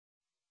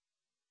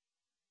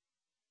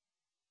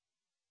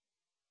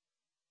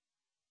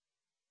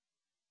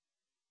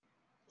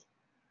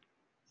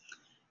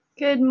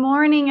Good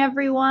morning,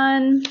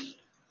 everyone.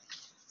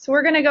 So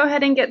we're going to go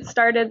ahead and get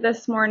started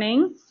this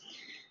morning.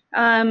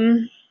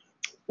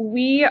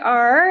 We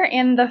are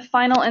in the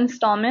final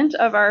installment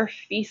of our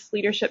Feast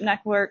Leadership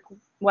Network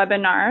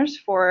webinars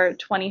for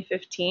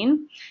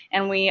 2015,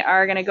 and we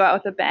are going to go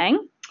out with a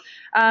bang.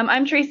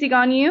 I'm Tracy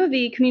Gonyu,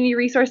 the Community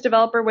Resource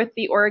Developer with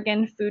the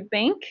Oregon Food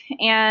Bank,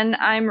 and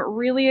I'm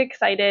really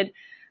excited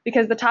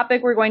because the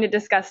topic we're going to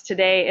discuss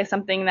today is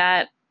something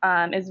that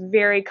is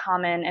very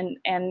common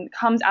and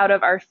comes out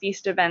of our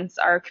Feast events,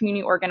 our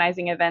community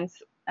organizing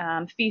events.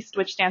 Feast,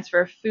 which stands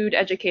for Food,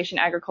 Education,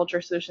 Agriculture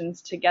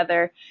Solutions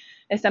Together,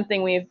 is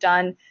something we've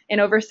done in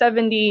over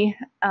 70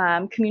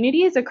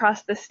 communities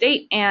across the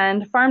state,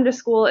 and Farm to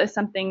School is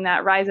something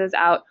that rises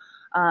out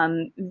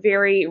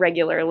very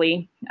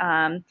regularly.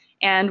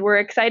 And we're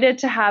excited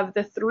to have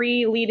the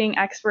three leading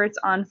experts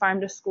on Farm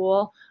to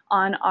School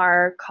on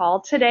our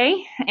call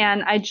today.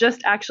 And I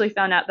just actually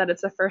found out that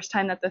it's the first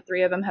time that the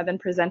three of them have been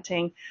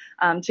presenting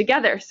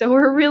together. So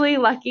we're really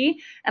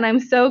lucky, and I'm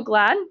so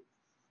glad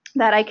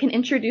that I can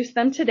introduce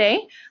them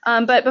today.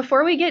 But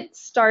before we get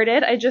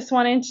started, I just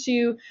wanted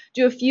to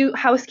do a few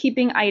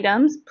housekeeping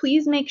items.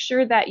 Please make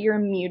sure that you're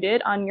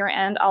muted on your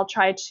end. I'll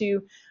try to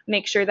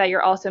make sure that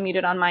you're also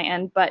muted on my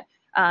end, but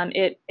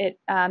it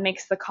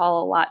makes the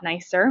call a lot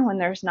nicer when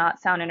there's not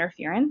sound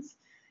interference.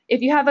 If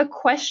you have a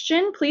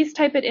question, please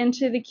type it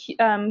into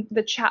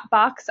the chat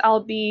box.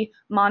 I'll be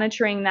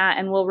monitoring that,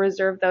 and we'll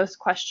reserve those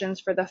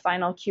questions for the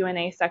final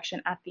Q&A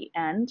section at the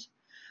end.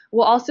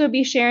 We'll also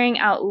be sharing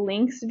out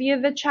links via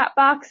the chat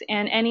box,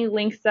 and any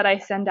links that I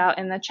send out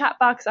in the chat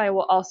box, I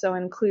will also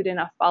include in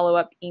a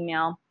follow-up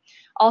email.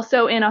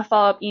 Also in a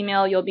follow-up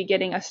email, you'll be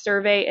getting a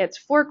survey. It's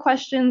 4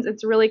 questions.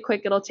 It's really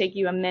quick. It'll take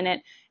you a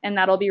minute, and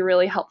that'll be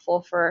really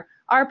helpful for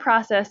our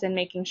process and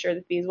making sure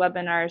that these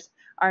webinars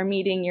are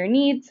meeting your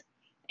needs.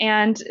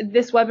 And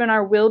this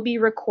webinar will be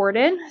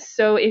recorded,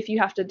 so if you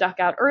have to duck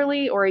out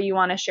early or you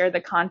want to share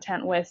the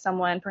content with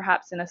someone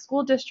perhaps in a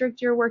school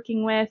district you're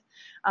working with,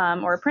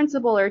 or a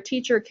principal or a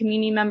teacher,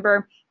 community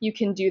member, you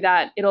can do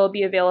that. It'll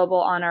be available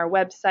on our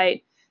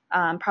website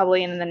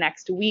probably in the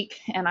next week,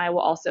 and I will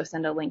also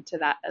send a link to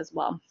that as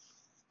well.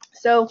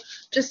 So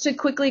just to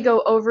quickly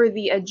go over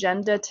the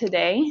agenda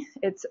today,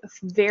 it's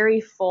very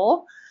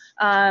full.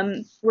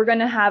 We're going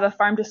to have a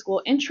Farm to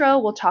School intro.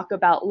 We'll talk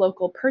about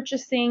local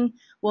purchasing.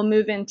 We'll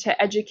move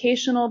into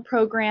educational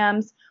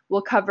programs.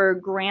 We'll cover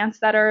grants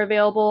that are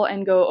available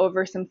and go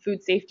over some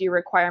food safety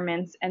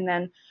requirements. And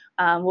then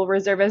we'll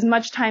reserve as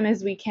much time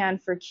as we can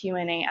for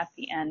Q&A at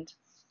the end.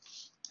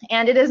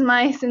 And it is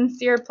my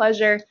sincere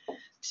pleasure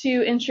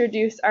to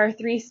introduce our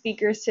 3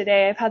 speakers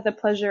today. I've had the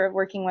pleasure of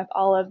working with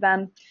all of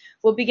them.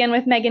 We'll begin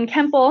with Megan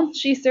Kemple.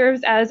 She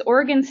serves as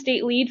Oregon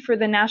State Lead for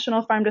the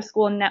National Farm to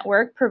School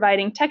Network,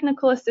 providing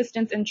technical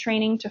assistance and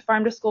training to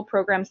farm to school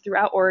programs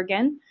throughout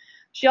Oregon.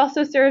 She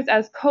also serves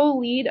as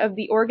co-lead of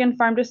the Oregon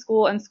Farm to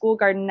School and School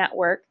Garden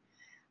Network.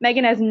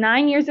 Megan has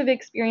 9 years of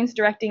experience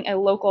directing a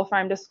local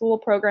farm to school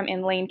program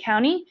in Lane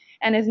County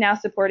and is now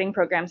supporting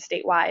programs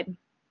statewide.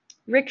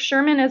 Rick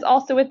Sherman is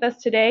also with us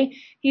today.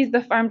 He's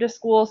the Farm to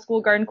School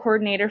School Garden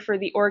Coordinator for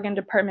the Oregon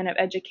Department of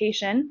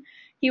Education.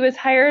 He was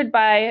hired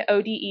by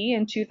ODE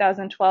in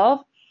 2012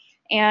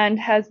 and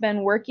has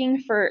been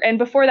working and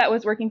before that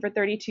was working for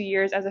 32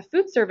 years as a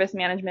food service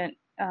management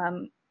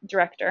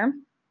director.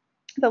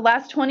 The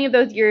last 20 of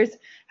those years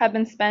have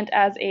been spent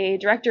as a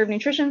director of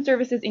nutrition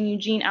services in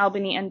Eugene,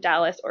 Albany, and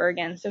Dallas,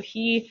 Oregon. So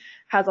he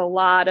has a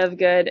lot of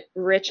good,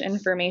 rich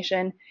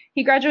information.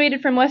 He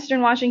graduated from Western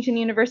Washington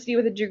University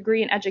with a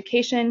degree in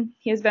education.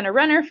 He has been a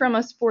runner for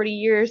almost 40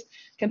 years,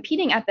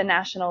 competing at the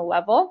national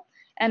level,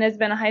 and has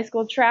been a high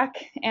school track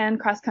and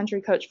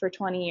cross-country coach for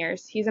 20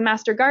 years. He's a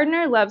master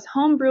gardener, loves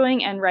home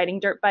brewing and riding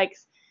dirt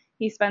bikes.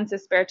 He spends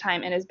his spare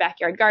time in his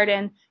backyard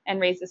garden and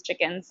raises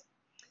chickens.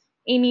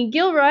 Amy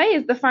Gilroy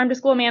is the Farm to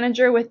School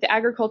Manager with the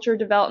Agriculture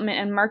Development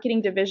and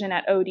Marketing Division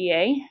at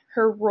ODA.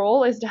 Her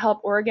role is to help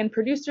Oregon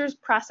producers,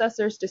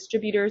 processors,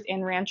 distributors,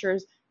 and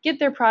ranchers get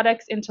their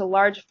products into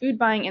large food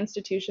buying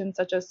institutions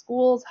such as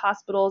schools,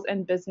 hospitals,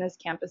 and business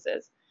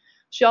campuses.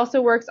 She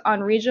also works on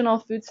regional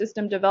food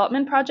system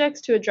development projects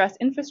to address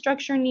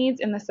infrastructure needs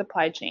in the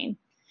supply chain.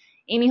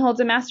 Amy holds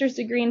a master's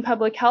degree in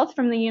public health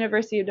from the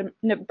University of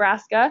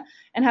Nebraska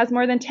and has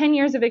more than 10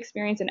 years of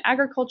experience in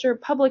agriculture,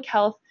 public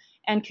health,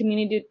 and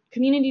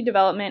community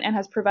development, and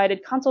has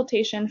provided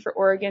consultation for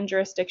Oregon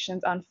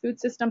jurisdictions on food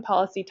system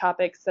policy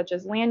topics such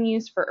as land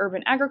use for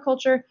urban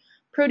agriculture,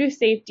 produce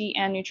safety,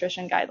 and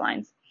nutrition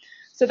guidelines.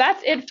 So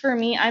that's it for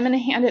me. I'm going to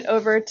hand it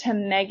over to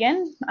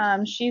Megan.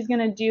 She's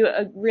going to do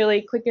a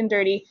really quick and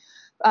dirty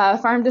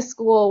Farm to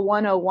School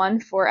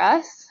 101 for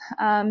us.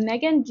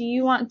 Megan, do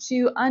you want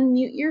to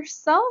unmute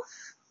yourself?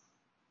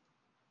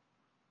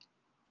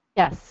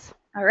 Yes.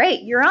 All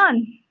right, you're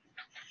on.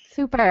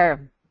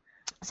 Super.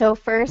 So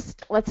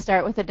first, let's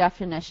start with a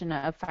definition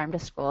of Farm to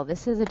School.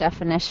 This is a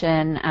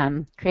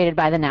definition created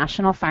by the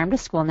National Farm to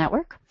School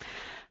Network.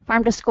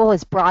 Farm to School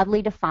is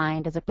broadly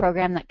defined as a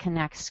program that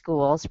connects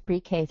schools,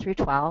 pre-K through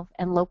 12,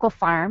 and local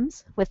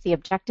farms with the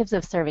objectives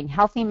of serving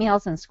healthy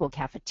meals in school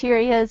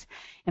cafeterias,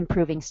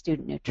 improving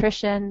student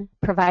nutrition,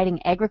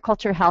 providing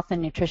agriculture, health,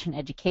 and nutrition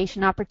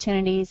education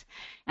opportunities,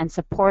 and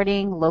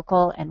supporting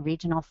local and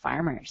regional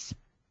farmers.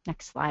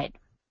 Next slide.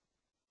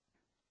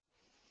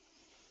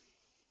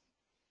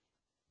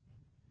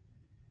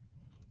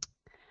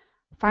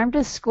 Farm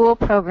to School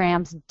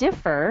programs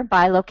differ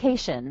by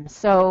location.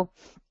 So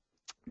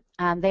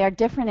they are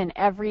different in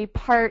every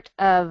part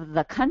of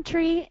the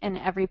country, in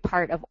every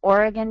part of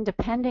Oregon,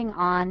 depending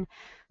on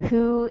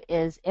who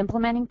is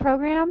implementing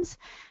programs,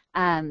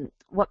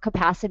 what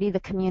capacity the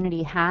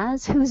community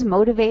has, who's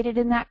motivated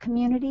in that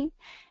community.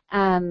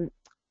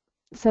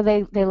 So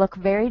they look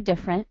very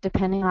different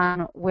depending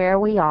on where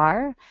we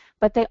are,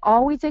 but they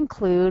always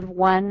include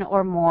one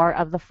or more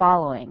of the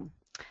following.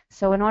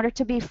 So in order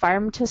to be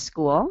Farm to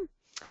School,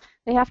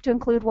 they have to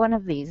include one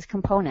of these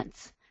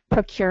components.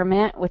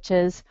 Procurement, which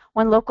is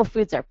when local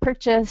foods are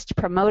purchased,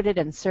 promoted,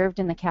 and served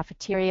in the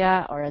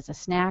cafeteria or as a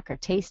snack or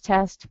taste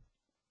test.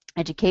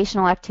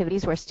 Educational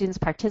activities where students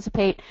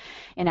participate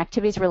in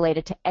activities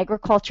related to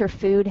agriculture,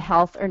 food,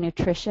 health, or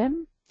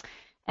nutrition.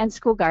 And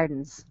school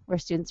gardens, where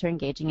students are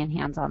engaging in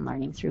hands-on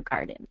learning through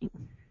gardening.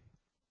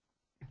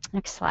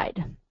 Next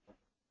slide.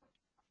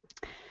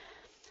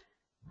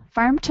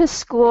 Farm to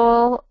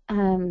School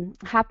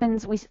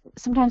happens,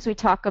 sometimes we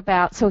talk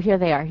about, so here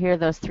they are, here are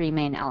those three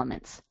main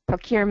elements: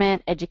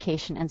 procurement,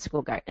 education, and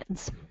school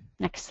gardens.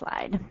 Next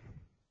slide.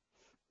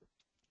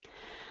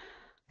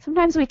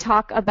 Sometimes we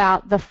talk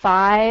about the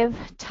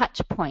 5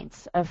 touch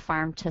points of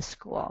Farm to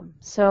School.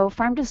 So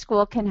Farm to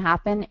School can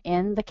happen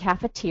in the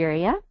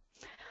cafeteria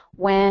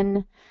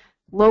when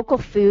local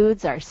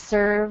foods are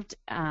served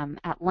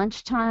at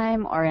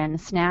lunchtime or in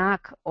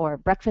snack or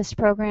breakfast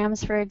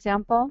programs, for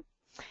example.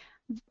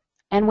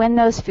 And when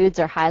those foods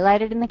are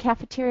highlighted in the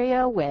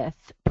cafeteria with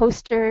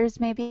posters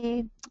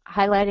maybe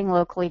highlighting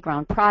locally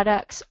grown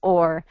products,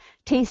 or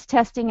taste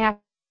testing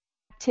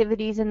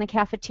activities in the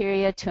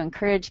cafeteria to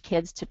encourage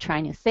kids to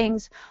try new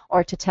things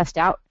or to test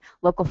out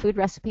local food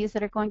recipes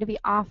that are going to be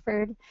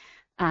offered.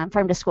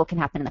 Farm to School can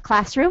happen in the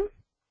classroom,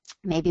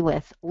 maybe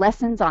with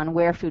lessons on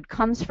where food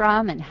comes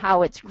from and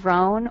how it's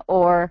grown,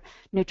 or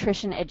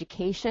nutrition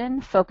education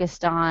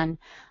focused on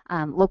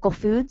local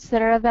foods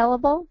that are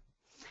available.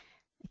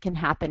 It can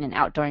happen in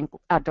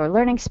outdoor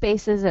learning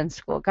spaces and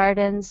school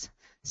gardens.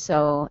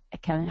 So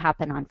it can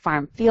happen on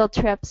farm field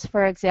trips,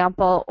 for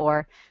example,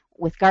 or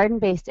with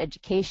garden-based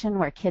education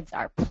where kids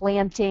are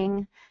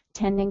planting,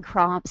 tending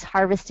crops,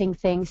 harvesting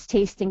things,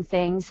 tasting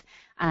things,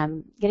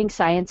 getting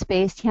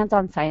science-based,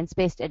 hands-on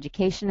science-based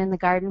education in the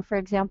garden, for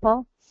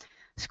example.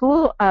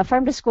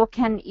 Farm to School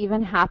can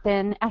even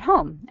happen at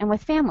home and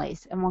with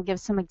families, and we'll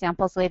give some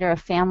examples later of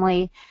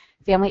family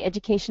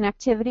education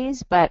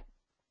activities, but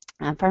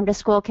Farm to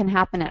School can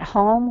happen at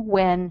home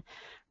when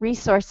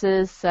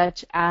resources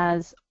such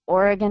as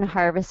Oregon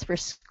Harvest for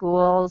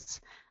Schools,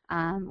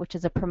 which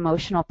is a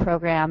promotional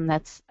program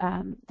that's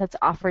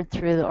offered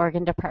through the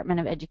Oregon Department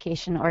of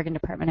Education, Oregon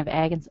Department of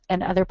Ag,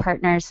 and other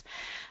partners.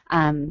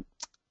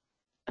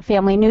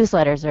 Family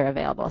newsletters are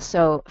available.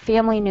 So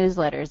family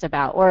newsletters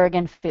about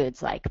Oregon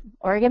foods like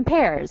Oregon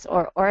pears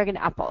or Oregon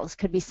apples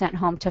could be sent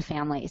home to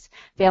families.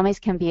 Families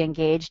can be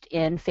engaged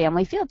in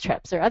family field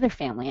trips or other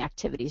family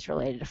activities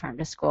related to Farm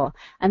to School.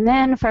 And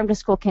then Farm to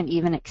School can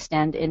even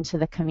extend into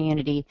the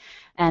community.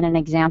 And an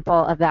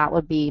example of that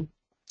would be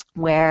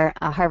where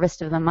a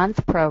Harvest of the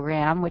Month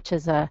program, which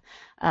is a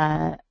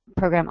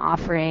program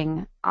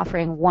offering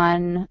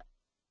one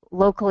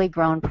locally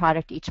grown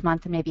product each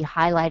month and maybe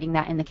highlighting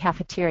that in the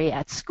cafeteria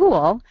at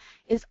school,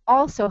 is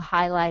also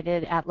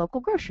highlighted at local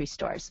grocery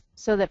stores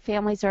so that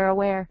families are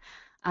aware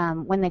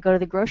when they go to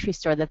the grocery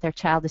store that their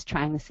child is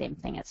trying the same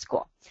thing at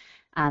school.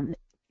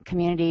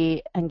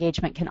 Community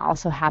engagement can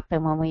also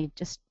happen when we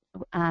just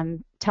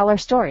tell our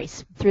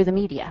stories through the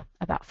media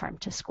about Farm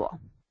to School.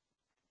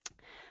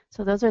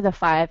 So those are the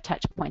 5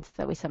 touch points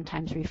that we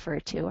sometimes refer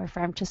to, or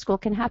Farm to School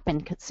can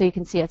happen, so you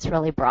can see it's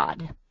really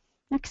broad.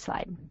 Next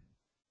slide.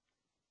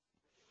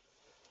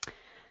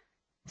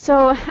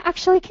 So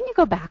actually, can you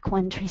go back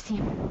one, Tracy?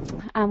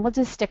 We'll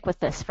just stick with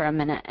this for a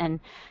minute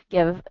and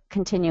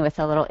continue with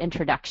a little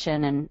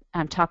introduction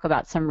and talk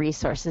about some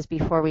resources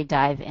before we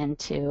dive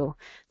into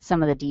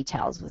some of the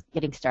details with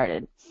getting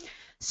started.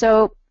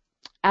 So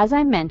as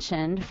I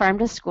mentioned, Farm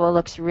to School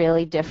looks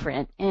really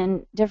different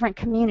in different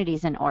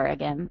communities in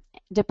Oregon,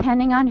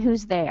 depending on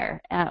who's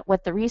there,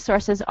 what the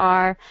resources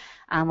are,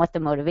 what the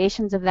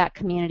motivations of that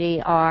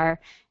community are,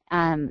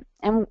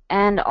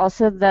 and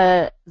also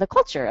the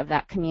culture of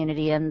that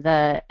community and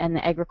the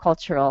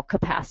agricultural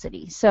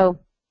capacity. So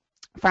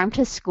Farm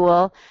to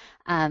School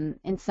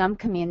in some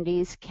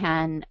communities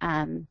can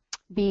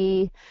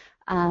be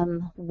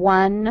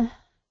one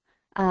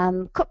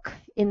cook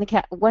in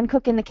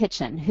the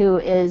kitchen who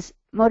is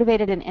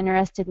motivated and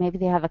interested. Maybe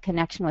they have a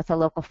connection with a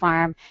local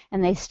farm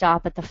and they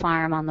stop at the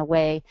farm on the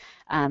way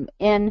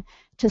in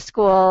to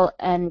school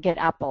and get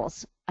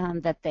apples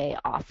that they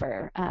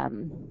offer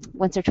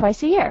once or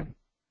twice a year.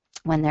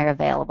 when they're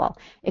available.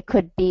 It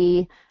could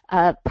be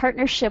a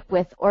partnership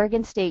with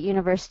Oregon State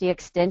University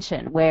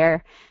Extension,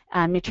 where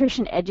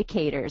nutrition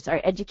educators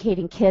are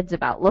educating kids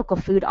about local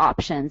food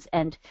options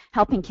and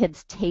helping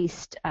kids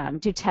taste,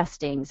 do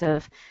testings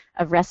of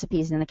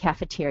recipes in the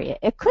cafeteria.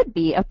 It could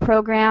be a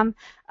program,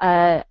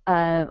 a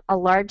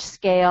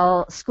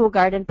large-scale school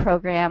garden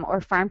program or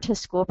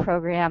farm-to-school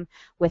program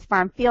with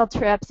farm field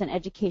trips and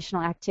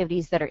educational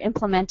activities that are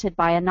implemented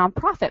by a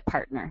nonprofit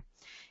partner.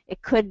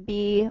 It could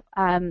be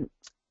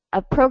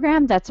a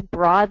program that's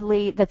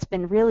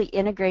been really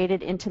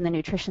integrated into the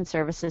nutrition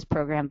services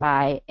program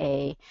by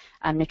a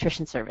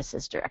nutrition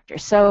services director.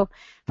 So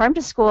farm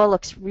to school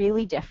looks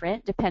really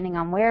different depending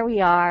on where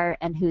we are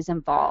and who's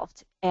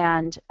involved.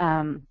 And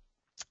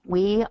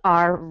we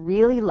are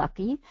really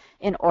lucky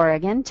in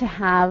Oregon to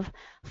have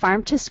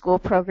farm to school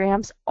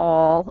programs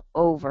all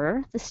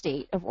over the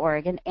state of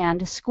Oregon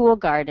and school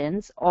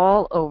gardens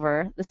all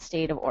over the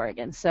state of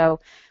Oregon. So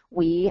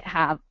we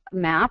have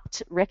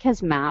mapped, Rick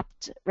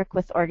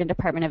with Oregon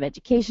Department of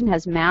Education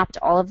has mapped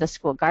all of the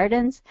school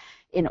gardens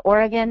in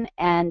Oregon,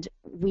 and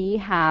we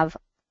have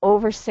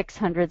over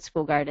 600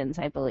 school gardens,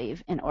 I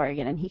believe, in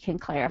Oregon, and he can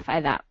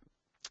clarify that.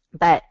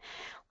 But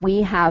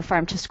we have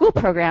farm to school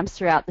programs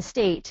throughout the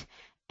state,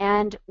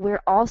 and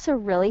we're also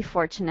really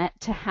fortunate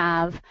to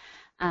have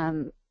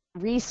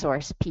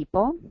resource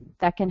people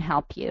that can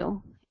help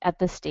you at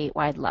the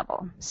statewide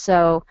level.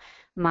 So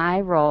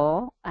my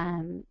role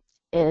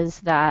is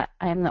that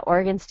I'm the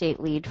Oregon State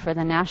lead for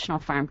the National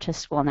Farm to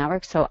School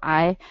Network, so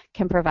I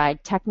can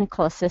provide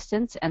technical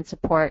assistance and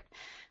support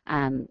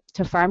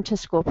to farm to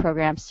school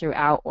programs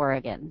throughout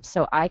Oregon.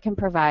 So I can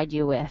provide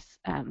you with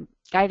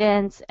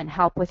guidance and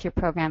help with your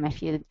program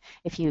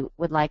if you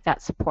would like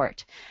that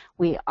support.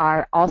 We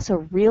are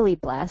also really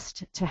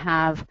blessed to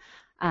have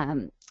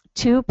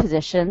two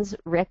positions,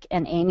 Rick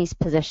and Amy's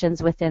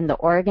positions, within the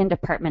Oregon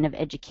Department of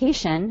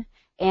Education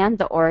and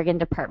the Oregon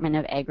Department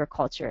of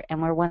Agriculture,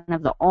 and we're one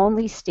of the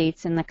only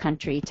states in the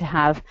country to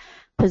have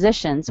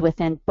positions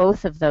within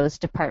both of those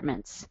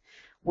departments.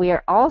 We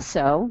are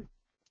also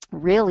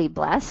really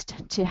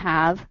blessed to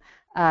have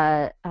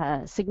a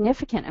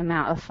significant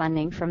amount of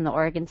funding from the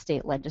Oregon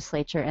State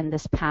Legislature, and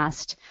this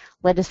past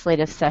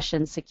legislative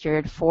session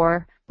secured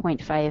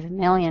 $4.5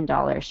 million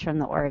from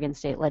the Oregon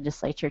State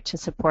Legislature to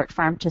support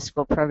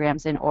farm-to-school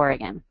programs in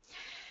Oregon.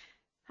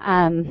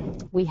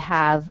 We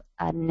have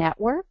a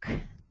network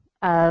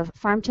of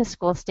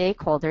farm-to-school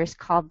stakeholders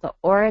called the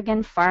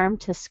Oregon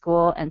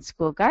Farm-to-School and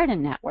School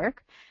Garden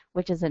Network,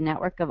 which is a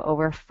network of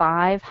over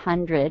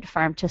 500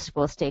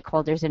 farm-to-school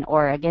stakeholders in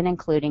Oregon,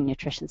 including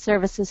nutrition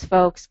services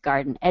folks,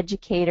 garden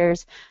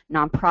educators,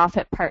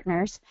 nonprofit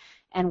partners,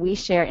 and we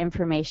share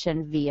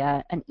information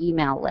via an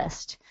email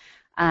list.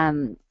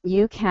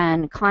 You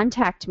can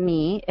contact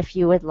me if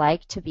you would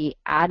like to be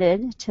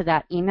added to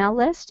that email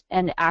list,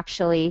 and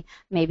actually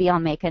maybe I'll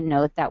make a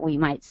note that we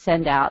might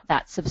send out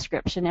that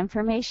subscription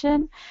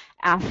information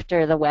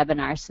after the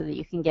webinar so that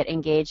you can get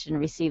engaged and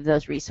receive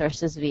those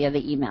resources via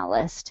the email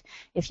list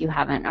if you're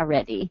not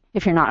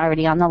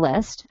already on the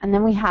list. And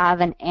then we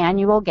have an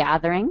annual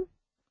gathering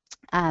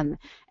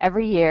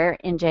every year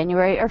in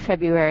January or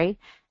February.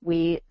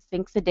 We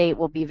think the date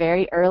will be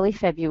very early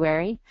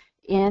February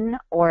in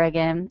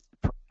Oregon.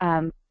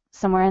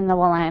 Somewhere in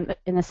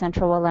the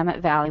central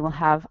Willamette Valley, we'll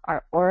have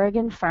our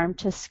Oregon Farm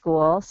to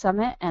School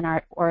Summit and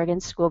our Oregon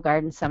School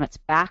Garden Summits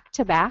back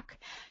to back,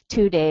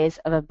 2 days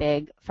of a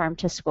big Farm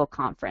to School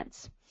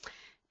conference.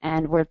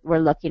 And we're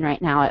looking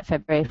right now at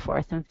February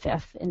 4th and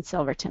 5th in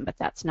Silverton, but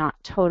that's not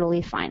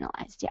totally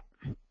finalized yet.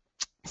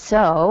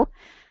 So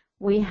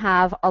we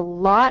have a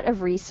lot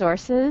of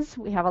resources.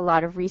 We have a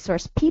lot of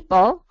resource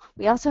people.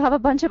 We also have a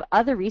bunch of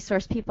other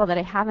resource people that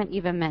I haven't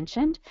even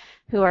mentioned,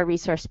 who are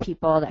resource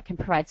people that can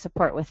provide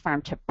support with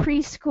farm to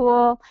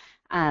preschool,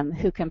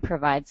 who can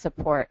provide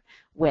support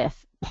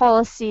with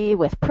policy,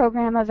 with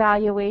program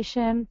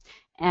evaluation,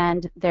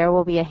 and there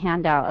will be a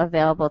handout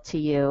available to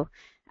you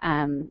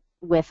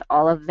with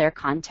all of their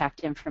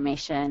contact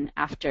information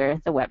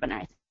after the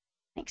webinar. I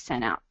think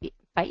sent out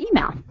by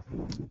email.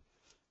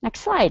 Next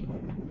slide.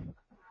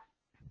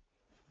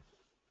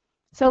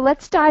 So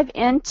let's dive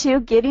into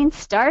getting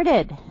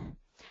started.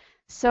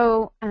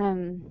 So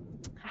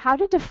how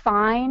to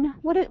define,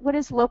 what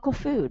is local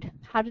food?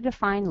 How to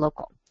define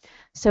local.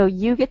 So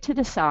you get to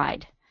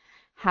decide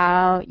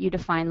how you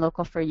define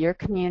local for your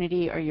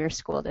community or your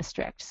school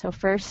district. So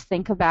first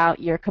think about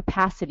your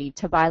capacity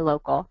to buy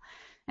local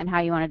and how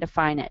you want to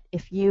define it.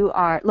 If you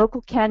are,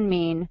 local can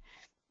mean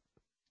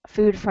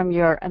food from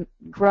your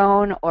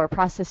grown or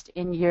processed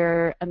in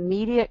your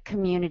immediate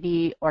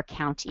community or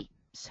county.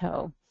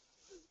 So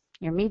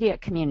your immediate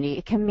community,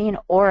 it can mean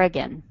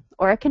Oregon,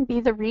 or it can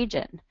be the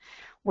region.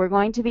 We're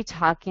going to be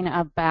talking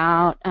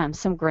about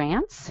some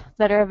grants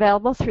that are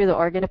available through the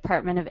Oregon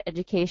Department of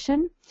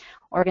Education,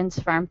 Oregon's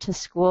Farm to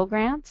School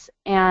grants,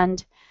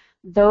 and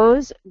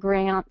those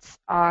grants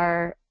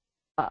are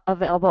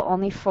available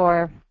only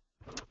for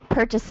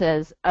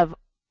purchases of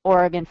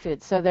Oregon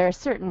foods. So there are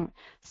certain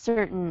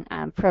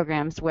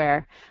programs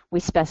where we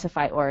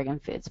specify Oregon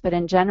foods, but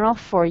in general,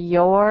 for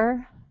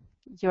your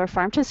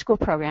farm to school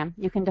program,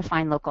 you can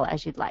define local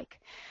as you'd like.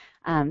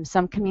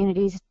 Some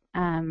communities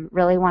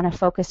really want to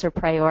focus or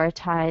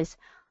prioritize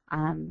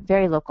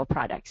very local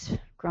products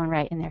grown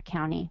right in their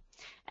county.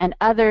 And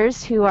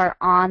others who are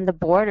on the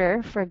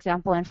border, for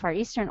example, in far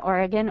eastern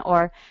Oregon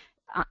or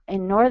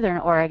in northern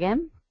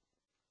Oregon,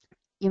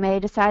 you may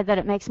decide that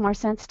it makes more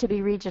sense to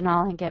be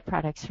regional and get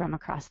products from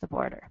across the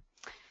border.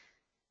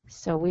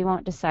 So we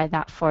won't decide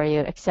that for you,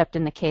 except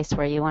in the case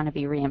where you want to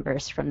be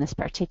reimbursed from this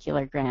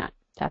particular grant.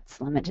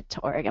 That's limited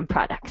to Oregon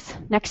products.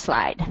 Next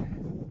slide.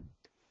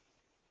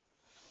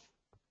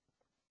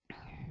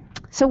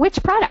 So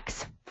which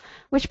products?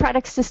 Which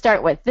products to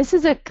start with? This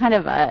is a kind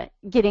of a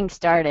getting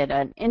started,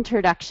 an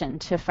introduction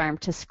to farm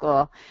to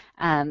school.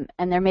 And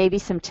there may be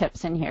some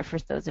tips in here for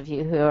those of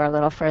you who are a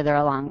little further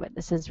along, but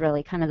this is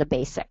really kind of the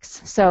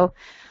basics. So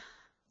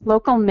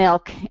local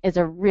milk is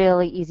a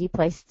really easy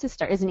place to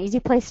start, is an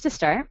easy place to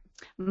start.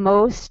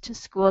 Most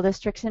school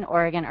districts in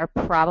Oregon are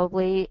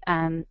probably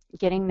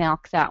getting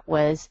milk that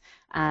was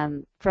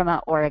from an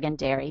Oregon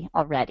dairy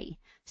already.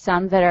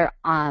 Some that are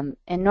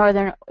in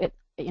northern,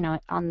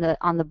 on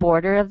the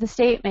border of the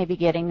state may be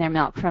getting their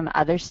milk from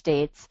other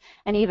states,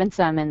 and even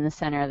some in the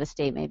center of the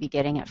state may be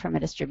getting it from a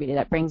distributor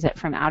that brings it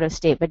from out of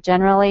state. But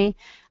generally,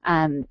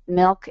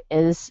 milk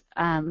is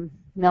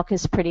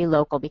pretty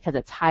local because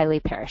it's highly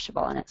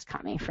perishable and it's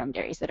coming from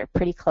dairies that are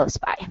pretty close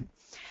by.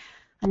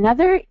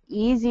 Another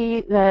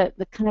easy, the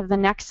kind of the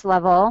next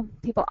level,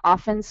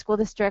 school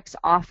districts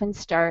often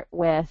start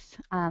with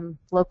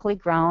locally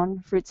grown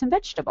fruits and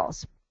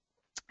vegetables.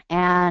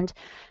 And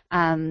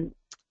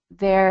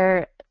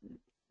they're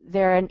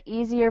an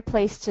easier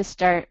place to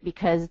start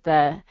because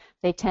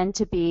they tend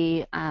to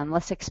be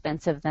less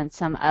expensive than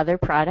some other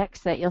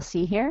products that you'll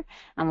see here,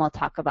 and we'll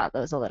talk about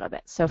those a little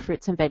bit. So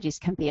fruits and veggies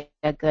can be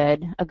a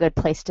good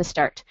place to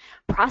start.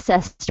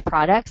 Processed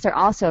products are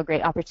also a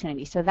great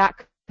opportunity. So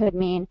that could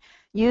mean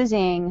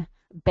using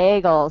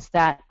bagels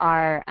that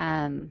are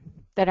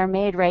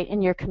made right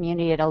in your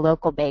community at a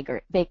local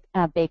bagel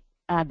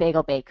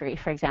bakery,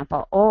 for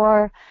example,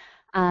 or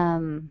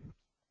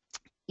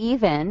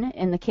even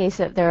in the case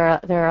that there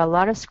are a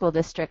lot of school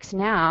districts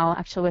now,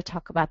 actually we'll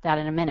talk about that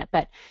in a minute,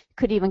 but you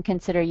could even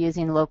consider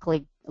using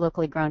locally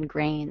grown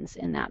grains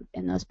in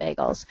those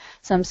bagels.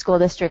 Some school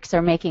districts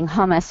are making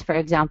hummus, for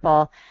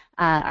example,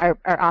 are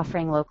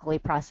offering locally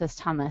processed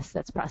hummus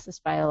that's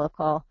processed by a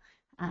local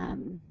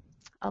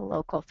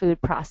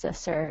food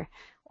processor,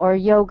 or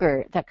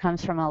yogurt that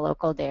comes from a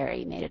local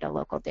dairy, made at a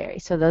local dairy.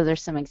 So those are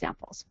some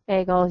examples.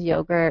 Bagels,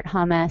 yogurt,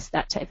 hummus,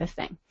 that type of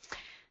thing.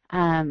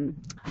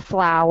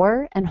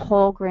 Flour and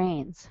whole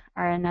grains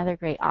are another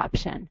great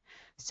option.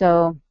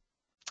 So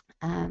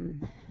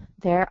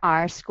there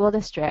are school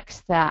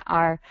districts that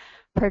are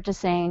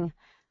purchasing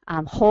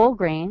whole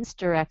grains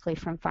directly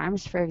from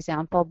farms, for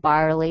example,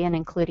 barley, and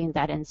including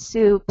that in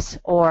soups,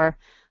 or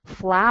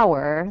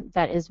flour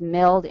that is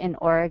milled in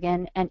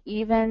Oregon, and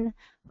even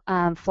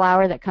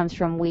flour that comes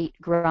from wheat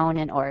grown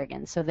in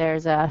Oregon. So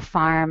there's a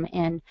farm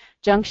in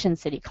Junction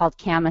City called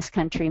Camas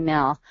Country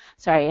Mill.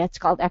 Sorry, it's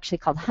actually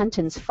called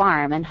Hunton's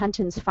Farm, and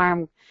Hunton's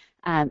Farm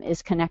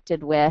is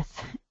connected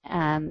with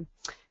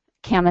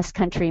Camas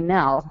Country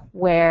Mill,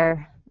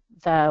 where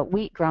the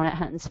wheat grown at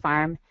Hunton's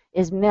Farm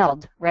is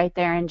milled right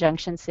there in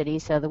Junction City.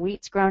 So the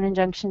wheat's grown in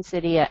Junction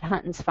City at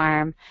Hunton's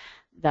Farm.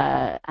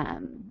 The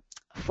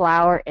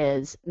flour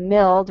is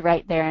milled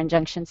right there in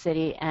Junction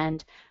City,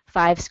 and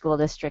 5 school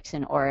districts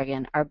in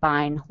Oregon are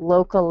buying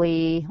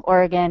locally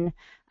Oregon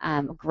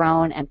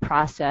grown and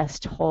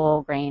processed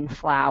whole grain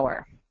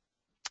flour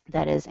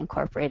that is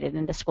incorporated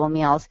into school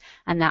meals,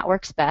 and that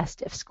works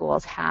best if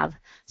schools have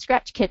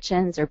scratch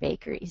kitchens or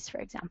bakeries, for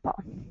example.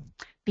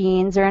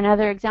 Beans are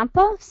another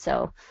example.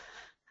 So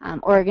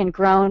Oregon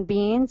grown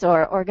beans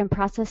or Oregon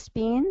processed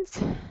beans.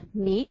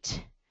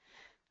 Meat.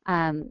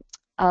 A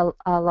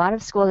lot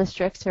of school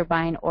districts are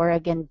buying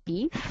Oregon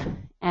beef,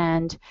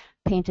 and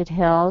Painted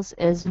Hills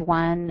is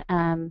one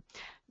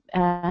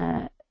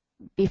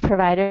beef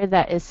provider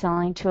that is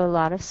selling to a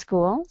lot of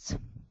schools.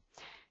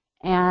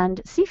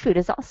 And seafood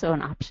is also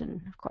an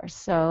option, of course.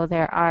 So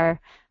there are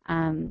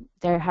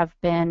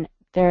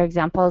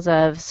examples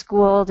of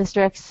school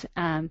districts,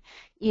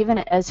 even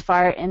as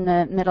far in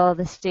the middle of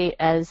the state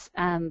as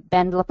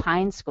Bend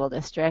Lapine School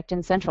District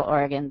in Central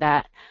Oregon,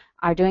 that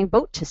are doing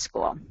boat to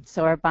school.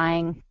 So are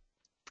buying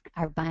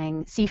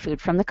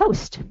seafood from the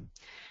coast.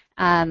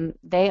 They're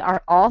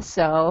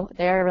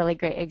a really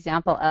great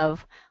example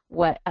of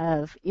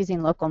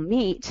using local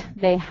meat.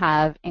 They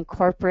have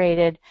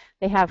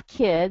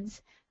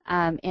kids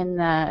in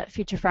the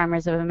Future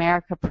Farmers of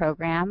America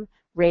program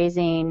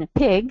raising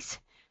pigs.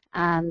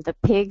 The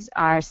pigs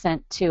are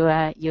sent to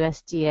a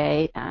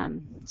USDA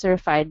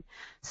certified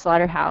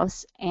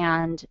slaughterhouse,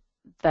 and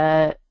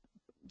the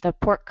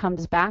pork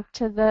comes back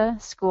to the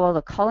school.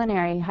 The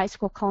high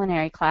school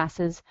culinary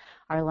classes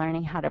are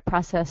learning how to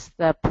process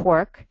the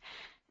pork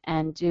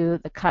and do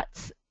the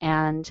cuts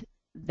and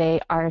they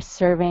are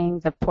serving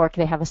the pork.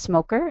 They have a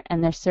smoker,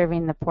 and they're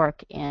serving the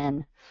pork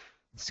in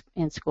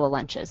school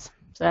lunches.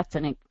 So that's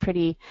a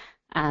pretty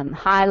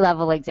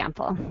high-level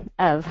example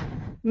of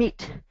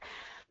meat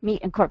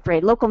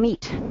incorporated, local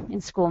meat in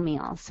school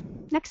meals.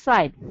 Next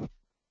slide.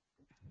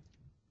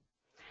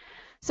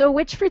 So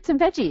which fruits and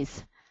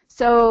veggies?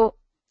 So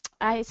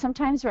I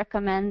sometimes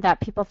recommend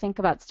that people think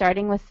about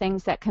starting with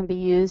things that can be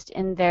used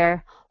in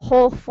their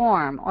whole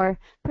form or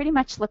pretty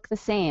much look the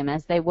same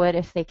as they would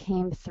if they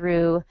came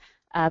through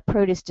a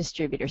produce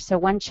distributor. So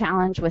one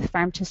challenge with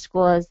Farm to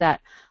School is that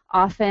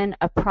often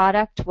a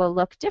product will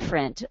look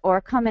different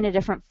or come in a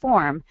different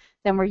form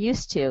than we're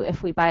used to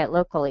if we buy it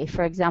locally.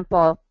 For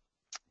example,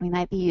 we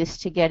might be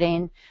used to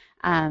getting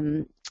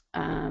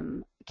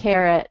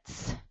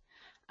carrots,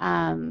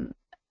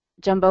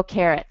 jumbo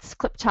carrots,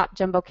 clip-top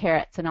jumbo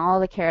carrots, and all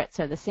the carrots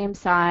are the same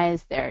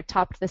size, they're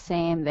topped the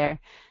same, they're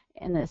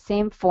in the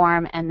same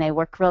form, and they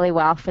work really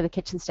well for the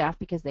kitchen staff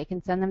because they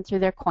can send them through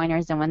their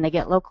coiners, and when they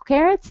get local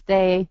carrots,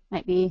 they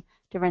might be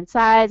different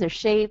size or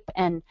shape,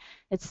 and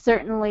it's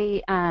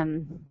certainly,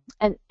 and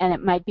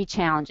it might be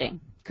challenging,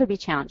 could be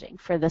challenging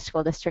for the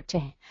school district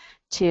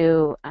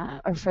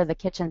or for the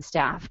kitchen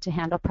staff to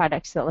handle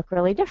products that look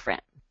really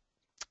different.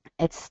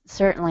 It's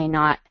certainly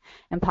not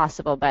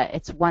impossible, but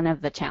it's one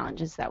of the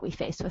challenges that we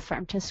face with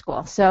Farm to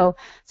School. So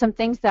some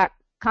things that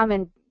come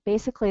in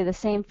basically the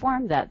same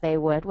form that they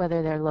would,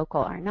 whether they're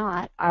local or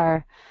not,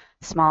 are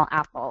small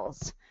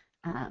apples.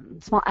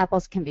 Small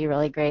apples can be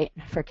really great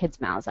for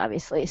kids' mouths,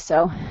 obviously.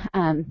 So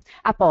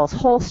apples,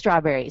 whole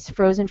strawberries,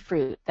 frozen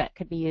fruit that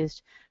could be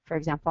used, for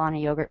example, on a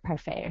yogurt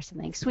parfait or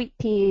something. Sweet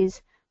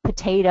peas,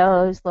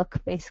 potatoes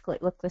basically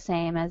look the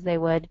same as they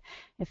would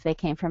if they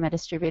came from a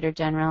distributor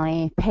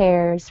generally.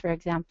 Pears, for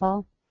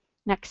example.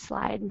 Next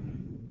slide.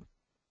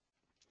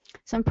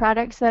 Some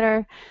products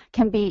that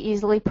can be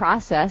easily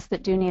processed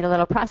that do need a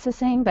little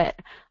processing but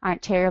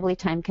aren't terribly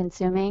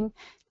time-consuming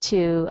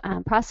to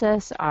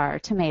process are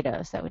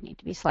tomatoes that would need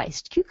to be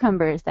sliced,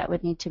 cucumbers that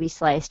would need to be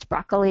sliced,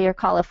 broccoli or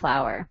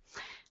cauliflower.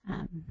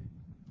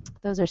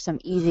 Those are some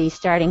easy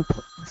starting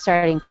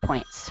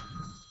points.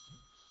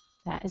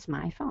 That is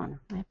my phone.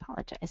 I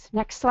apologize.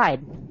 Next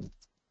slide.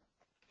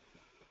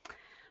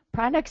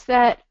 Products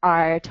that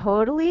are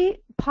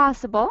totally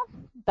possible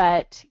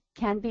but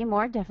can be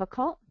more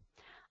difficult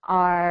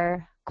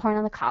are corn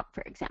on the cob,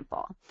 for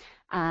example.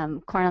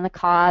 Corn on the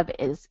cob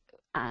is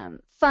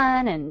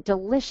fun and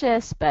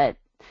delicious, but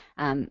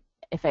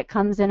if it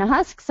comes in a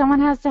husk, someone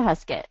has to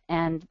husk it,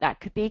 and that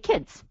could be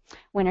kids.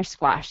 Winter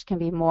squash can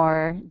be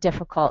more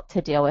difficult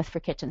to deal with for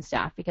kitchen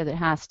staff because it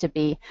has to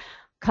be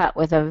cut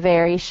with a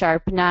very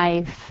sharp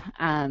knife.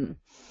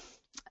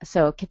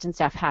 So kitchen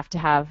staff have to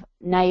have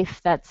a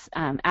knife that's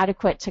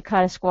adequate to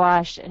cut a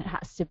squash. It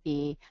has to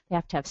be, they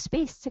have to have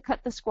space to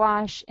cut the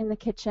squash in the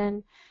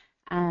kitchen.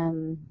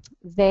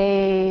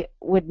 They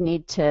would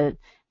need to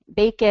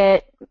bake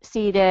it,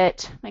 seed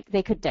it, like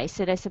they could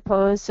dice it, I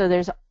suppose. So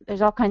there's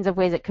all kinds of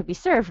ways it could be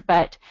served,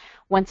 but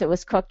once it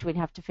was cooked, we'd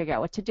have to figure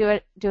out what to do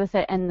with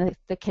it, and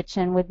the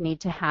kitchen would need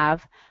to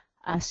have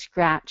a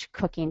scratch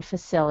cooking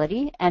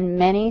facility, and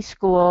many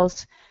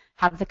schools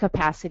have the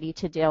capacity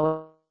to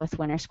deal with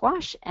winter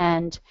squash,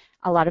 and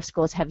a lot of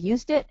schools have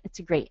used it. It's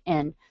great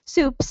in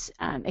soups.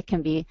 It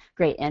can be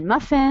great in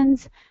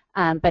muffins,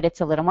 but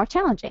it's a little more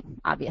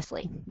challenging,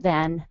 obviously,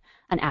 than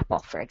an apple,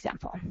 for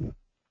example.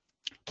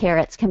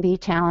 Carrots can be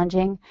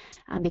challenging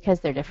because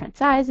they're different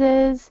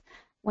sizes.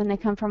 When they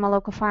come from a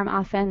local farm,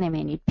 often they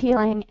may need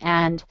peeling,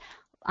 and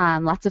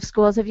lots of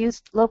schools have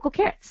used local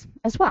carrots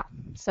as well.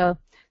 So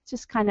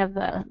just kind of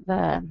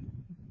the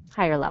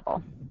higher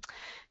level.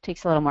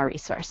 Takes a little more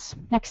resource.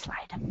 Next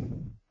slide.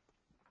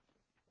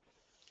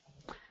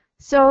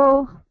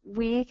 So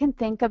we can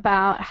think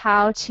about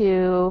how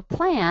to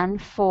plan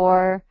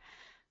for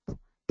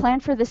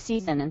the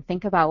season and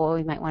think about what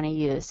we might want to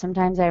use.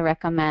 Sometimes I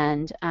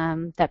recommend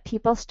that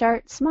people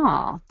start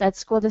small, that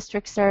school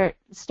districts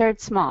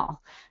start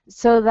small,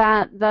 so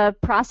that the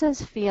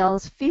process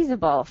feels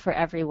feasible for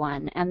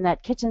everyone and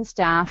that kitchen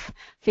staff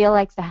feel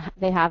like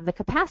they have the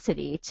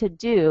capacity to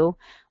do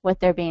what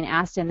they're being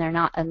asked and they're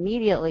not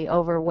immediately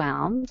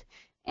overwhelmed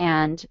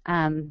and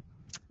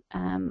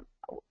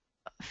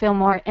feel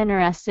more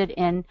interested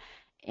in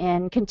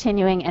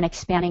continuing and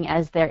expanding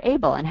as they're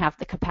able and have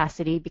the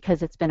capacity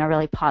because it's been a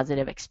really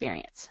positive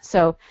experience.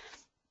 So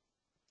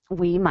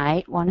you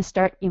might want to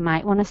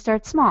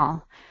start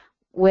small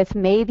with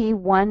maybe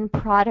one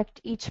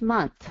product each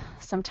month.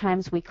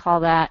 Sometimes we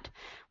call that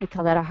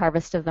a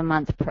Harvest of the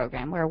Month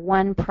program, where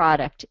one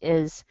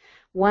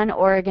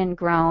Oregon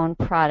grown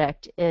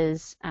product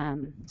is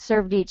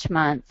served each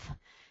month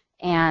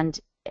and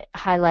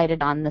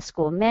highlighted on the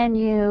school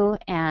menu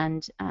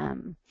and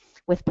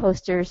with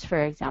posters,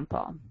 for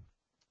example.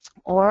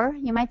 Or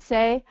you might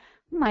say,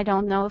 I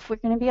don't know if we're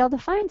going to be able to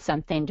find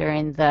something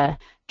during the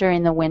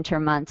winter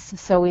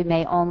months, so we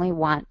may only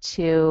want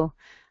to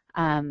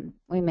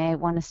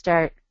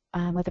start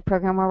with a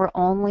program where we're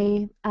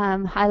only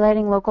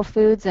highlighting local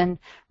foods and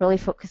really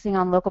focusing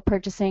on local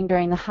purchasing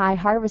during the high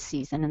harvest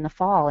season in the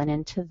fall and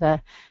into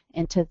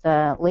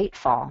the late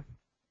fall.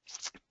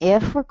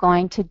 If we're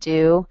going to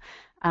do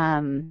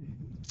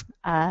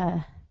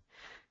a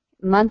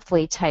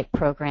monthly type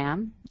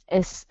program,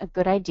 it's a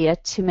good idea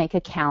to make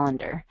a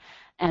calendar.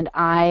 And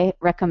I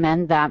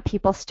recommend that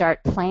people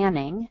start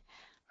planning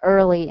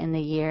early in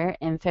the year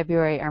in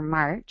February or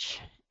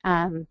March,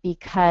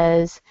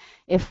 because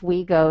if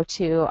we go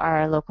to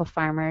our local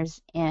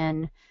farmers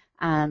in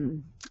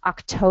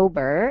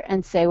October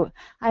and say,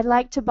 I'd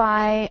like to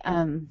buy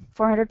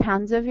 400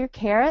 pounds of your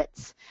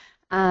carrots,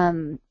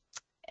 they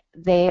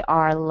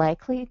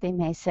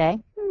may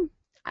say,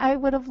 I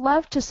would have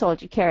loved to have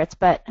sold you carrots,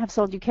 but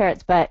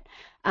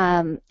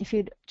if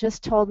you'd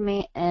just told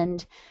me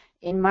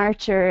in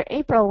March or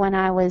April when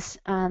I was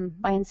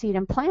buying seed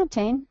and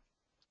planting,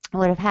 I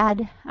would have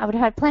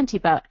had plenty,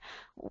 but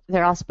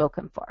they're all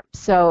spoken for.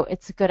 So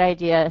it's a good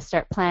idea to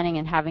start planning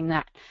and having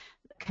that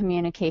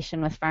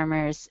communication with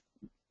farmers,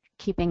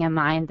 keeping in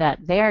mind that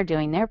they're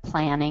doing their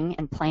planning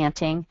and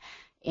planting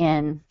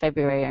in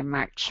February or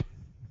March.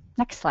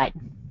 Next slide.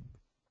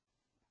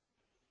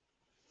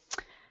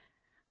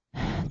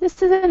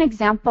 This is an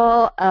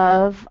example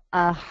of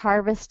a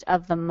harvest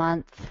of the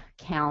month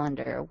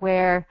calendar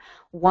where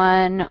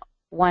one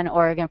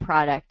Oregon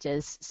product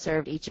is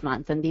served each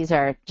month, and these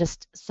are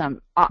just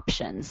some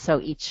options, so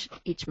each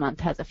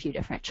month has a few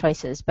different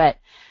choices, but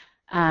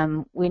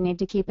we need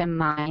to keep in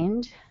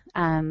mind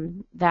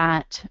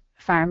that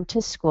farm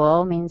to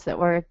school means that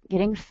we're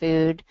getting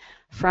food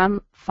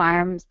from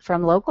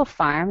local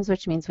farms,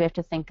 which means we have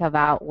to think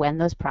about when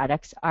those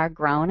products are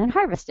grown and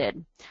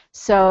harvested.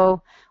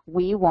 So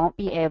we won't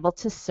be able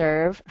to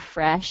serve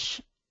fresh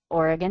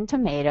Oregon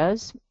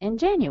tomatoes in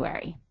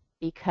January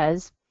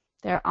because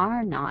there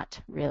are not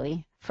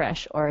really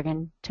fresh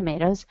Oregon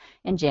tomatoes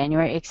in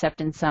January,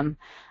 except in some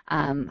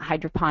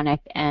hydroponic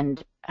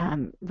and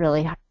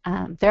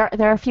there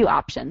are a few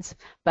options,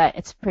 but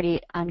it's pretty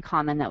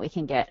uncommon that we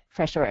can get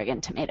fresh Oregon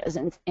tomatoes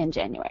in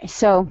January.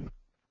 So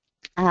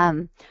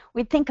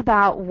we'd think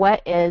about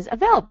what is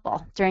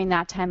available during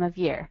that time of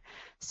year.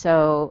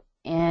 So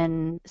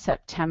in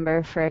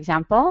September, for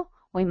example,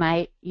 we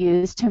might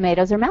use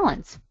tomatoes or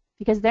melons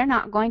because they're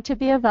not going to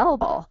be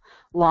available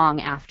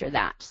long after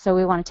that. So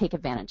we want to take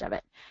advantage of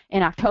it.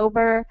 In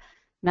October,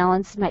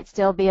 melons might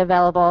still be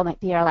available, might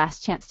be our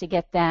last chance to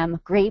get them.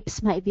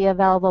 Grapes might be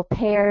available,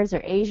 pears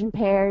or Asian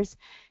pears.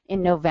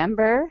 In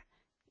November,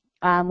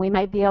 we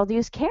might be able to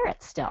use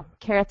carrots still.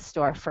 Carrots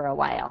store for a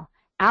while.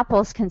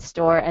 Apples can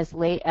store as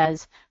late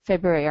as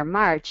February or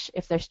March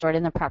if they're stored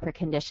in the proper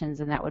conditions,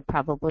 and that would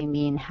probably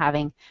mean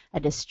having a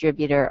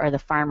distributor or the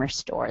farmer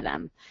store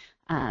them.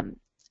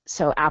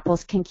 So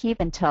apples can keep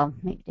until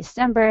maybe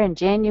December and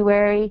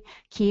January.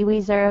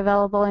 Kiwis are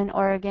available in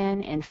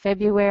Oregon in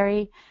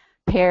February.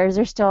 Pears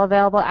are still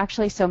available,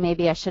 actually, so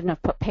maybe I shouldn't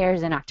have put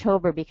pears in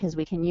October because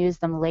we can use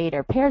them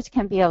later. Pears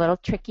can be a little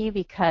tricky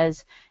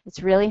because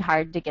it's really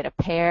hard to get a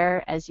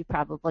pear, as you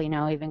probably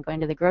know, even going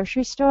to the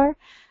grocery store,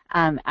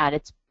 at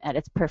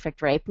its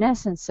perfect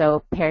ripeness, and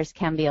so pears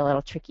can be a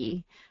little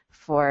tricky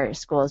for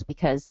schools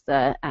because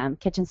the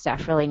kitchen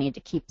staff really need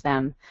to keep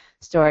them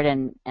stored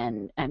and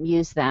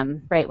use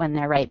them right when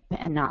they're ripe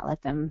and not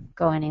let them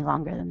go any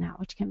longer than that,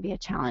 which can be a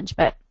challenge.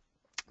 But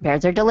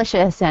pears are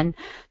delicious, and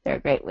they're a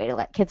great way to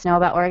let kids know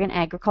about Oregon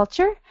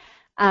agriculture.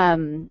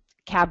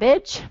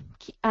 Cabbage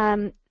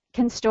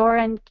can store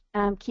and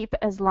keep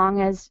as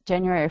long as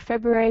January or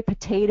February.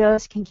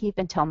 Potatoes can keep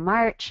until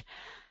March.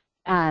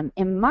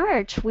 In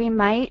March,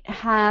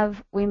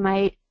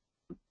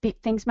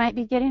 things might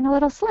be getting a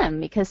little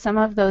slim because some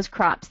of those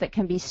crops that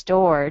can be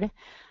stored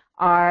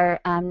are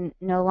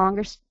no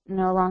longer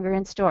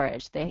in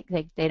storage. They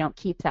don't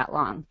keep that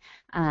long.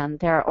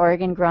 There are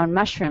Oregon-grown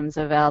mushrooms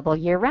available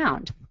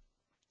year-round.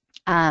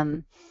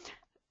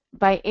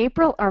 By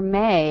April or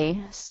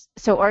May,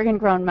 so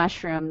Oregon-grown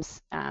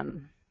mushrooms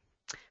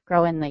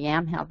grow in the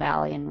Yamhill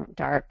Valley in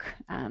dark,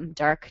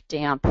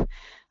 damp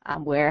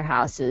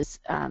warehouses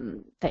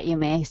that you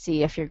may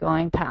see if you're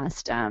going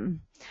past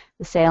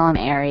the Salem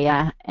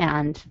area,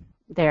 and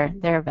they're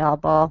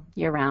available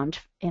year-round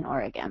in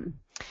Oregon.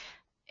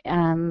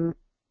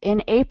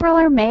 In April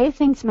or May,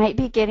 things might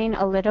be getting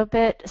a little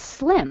bit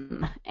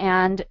slim,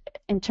 and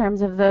in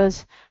terms of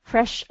those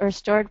fresh or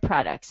stored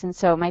products, and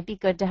so it might be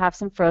good to have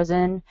some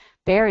frozen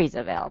berries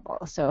available,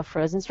 so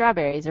frozen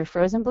strawberries or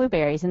frozen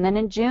blueberries. And then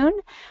in June,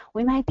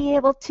 we might be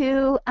able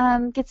to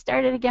get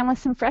started again with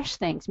some fresh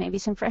things, maybe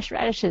some fresh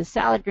radishes,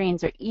 salad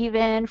greens, or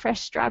even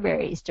fresh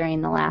strawberries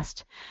during the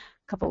last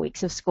couple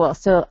weeks of school.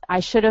 So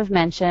I should have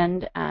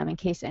mentioned, in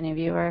case any of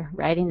you are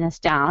writing this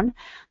down,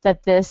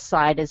 that this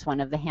slide is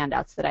one of the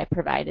handouts that I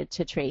provided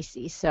to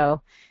Tracy.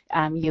 So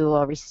you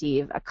will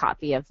receive a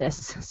copy of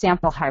this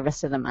sample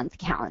Harvest of the Month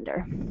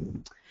calendar.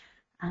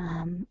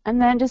 And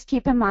then just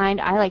keep in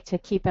mind, I like to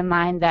keep in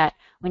mind that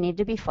we need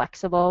to be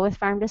flexible with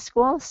Farm to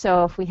School.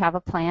 So if we have a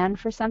plan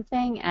for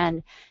something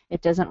and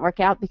it doesn't work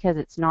out because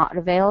it's not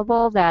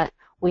available, that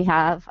we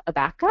have a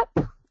backup.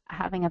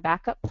 having a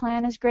backup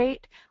plan is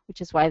great,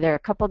 which is why there are a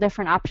couple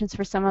different options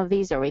for some of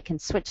these, or we can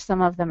switch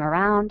some of them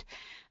around.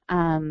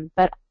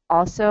 But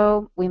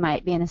also, we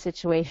might be in a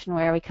situation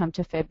where we come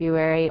to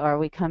February or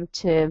we come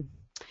to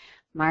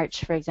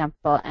March, for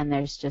example, and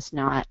there's just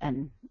not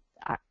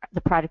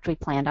the product we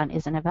planned on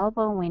isn't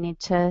available, and we need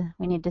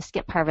to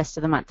skip harvest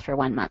of the month for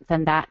 1 month,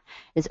 and that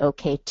is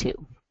okay too.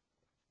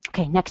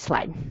 Okay, next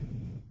slide.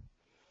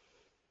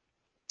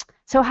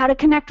 So how to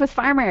connect with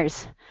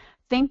farmers?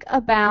 Think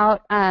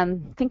about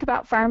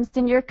farms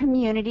in your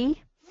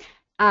community.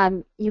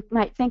 You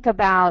might think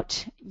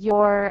about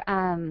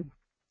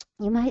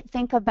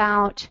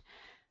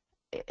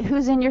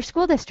who's in your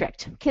school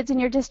district, kids in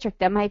your district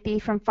that might be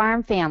from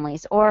farm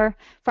families or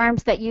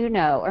farms that you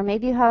know, or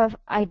maybe you have,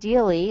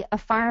 ideally, a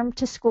farm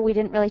to school. We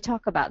didn't really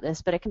talk about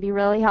this, but it can be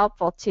really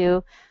helpful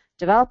to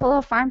develop a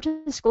little farm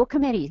to school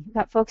committee. You've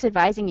got folks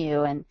advising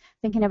you and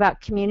thinking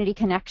about community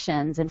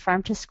connections and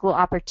farm to school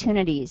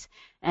opportunities.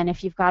 And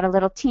if you've got a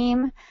little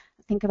team,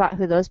 think about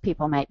who those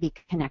people might be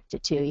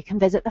connected to. You can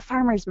visit the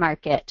farmers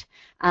market,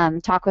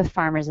 talk with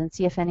farmers and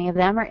see if any of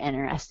them are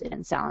interested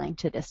in selling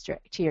to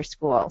your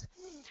schools.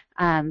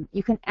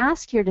 You can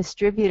ask your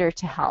distributor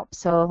to help.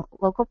 So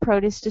local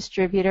produce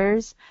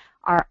distributors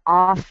are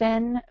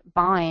often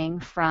buying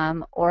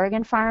from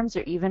Oregon farms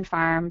or even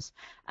farms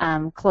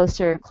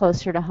closer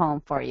to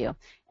home for you.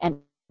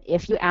 And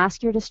if you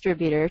ask your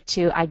distributor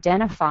to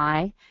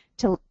identify,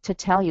 to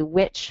tell you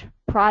which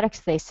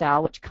products they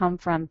sell, which come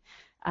from,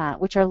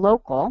 which are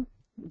local,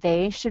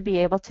 they should be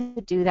able to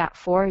do that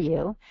for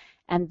you.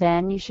 And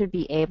then you should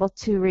be able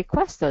to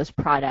request those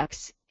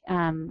products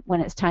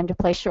when it's time to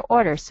place your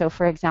order. So,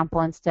 for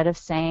example, instead of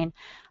saying,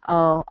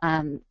 "Oh,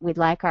 we'd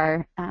like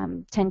our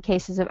 10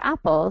 cases of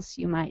apples,"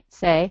 you might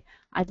say,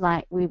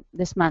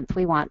 "This month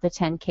we want the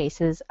 10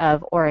 cases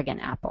of Oregon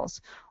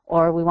apples,"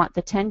 or "We want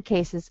the 10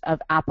 cases of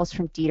apples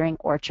from Dietering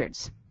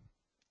Orchards,"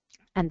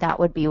 and that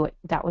would be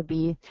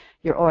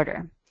your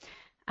order.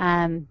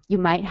 You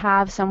might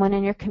have someone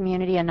in your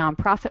community, a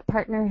nonprofit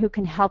partner, who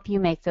can help you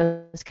make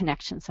those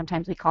connections.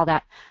 Sometimes we call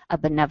that a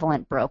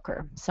benevolent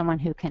broker, someone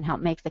who can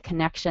help make the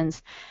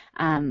connections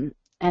and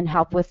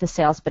help with the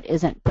sales but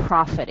isn't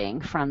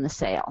profiting from the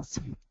sales.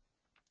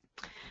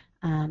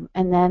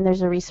 And then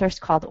there's a resource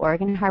called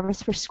Oregon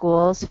Harvest for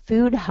Schools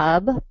Food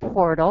Hub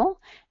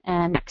portal.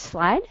 And next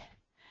slide.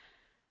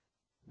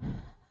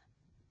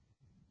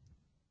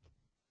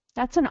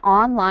 That's an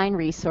online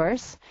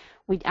resource.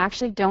 We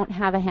actually don't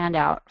have a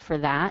handout for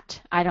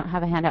that. I don't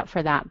have a handout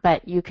for that,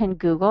 but you can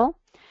Google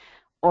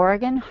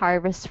Oregon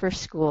Harvest for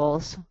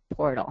Schools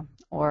portal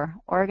or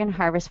Oregon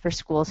Harvest for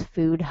Schools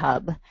Food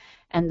Hub,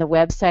 and the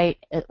website,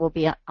 it will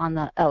be on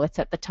the, it's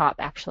at the top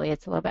actually.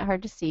 It's a little bit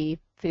hard to see,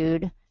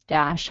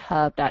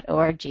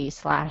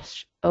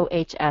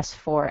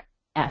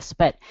 food-hub.org/OHS4S,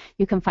 but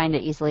you can find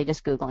it easily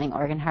just Googling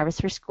Oregon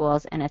Harvest for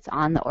Schools, and it's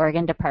on the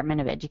Oregon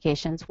Department of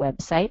Education's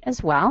website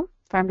as well,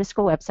 Farm to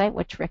School website,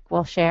 which Rick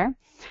will share.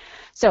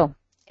 So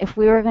if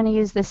we were going to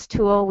use this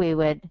tool,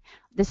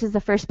 this is the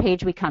first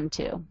page we come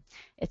to.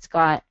 It's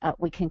got,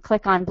 we can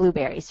click on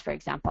blueberries, for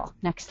example.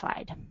 Next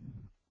slide.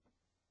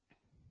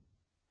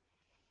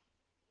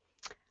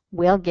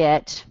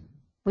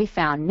 We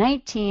found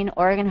 19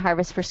 Oregon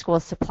Harvest for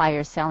Schools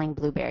suppliers selling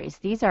blueberries.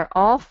 These are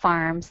all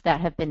farms that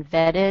have been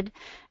vetted,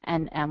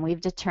 and we've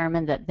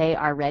determined that they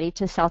are ready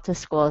to sell to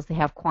schools. They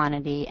have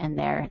quantity, and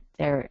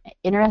they're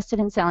interested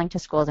in selling to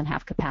schools and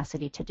have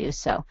capacity to do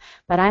so.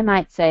 But I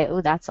might say,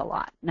 oh, that's a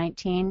lot.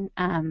 19.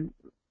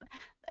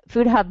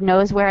 Food Hub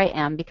knows where I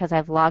am because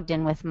I've logged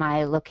in with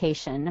my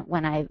location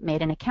when I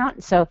made an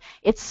account. So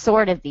it's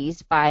sorted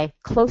these by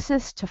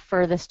closest to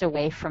furthest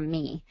away from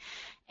me.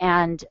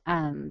 And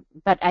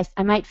but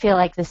I might feel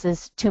like this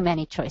is too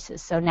many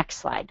choices. So next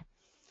slide.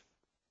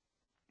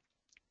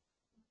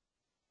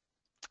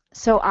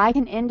 So I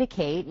can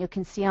indicate, you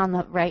can see on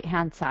the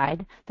right-hand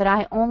side, that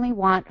I only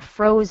want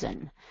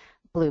frozen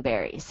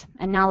blueberries.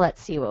 And now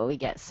let's see what we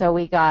get. So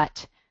we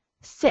got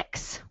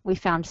 6. We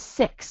found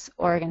 6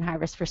 Oregon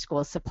Harvest for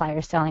Schools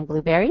suppliers selling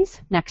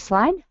blueberries. Next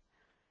slide.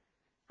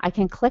 I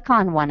can click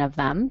on one of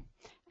them,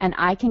 and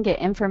I can get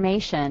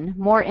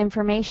more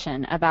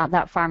information about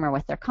that farmer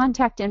with their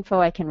contact info.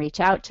 I can reach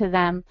out to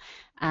them.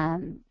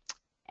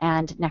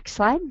 And next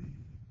slide.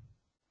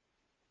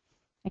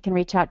 I can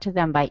reach out to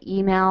them by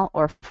email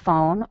or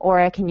phone, or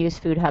I can use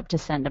Food Hub to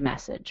send a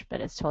message,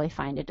 but it's totally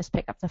fine to just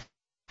pick up the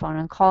phone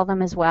and call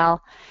them as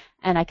well.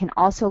 And I can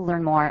also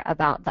learn more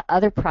about the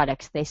other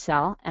products they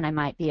sell, and I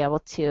might be able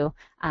to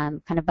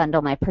kind of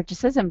bundle my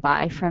purchases and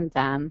buy from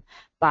them,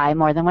 buy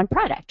more than one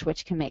product,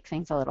 which can make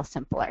things a little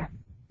simpler.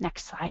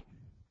 Next slide.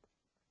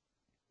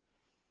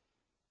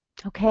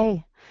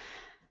 Okay.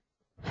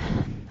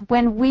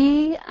 When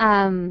we,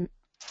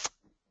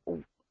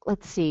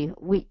 let's see,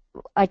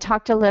 I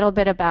talked a little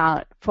bit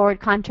about forward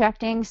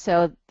contracting,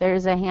 so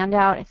there's a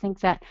handout I think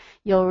that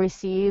you'll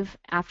receive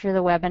after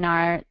the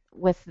webinar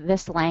with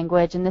this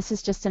language, and this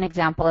is just an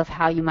example of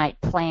how you might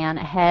plan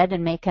ahead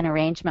and make an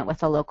arrangement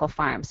with a local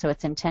farm. So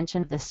it's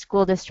intention of the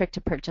school district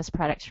to purchase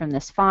products from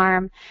this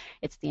farm.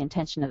 It's the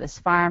intention of this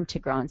farm to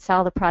grow and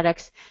sell the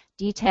products,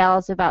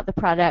 details about the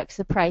products,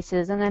 the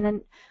prices, and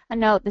then a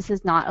note, this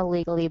is not a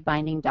legally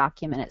binding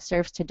document. It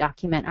serves to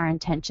document our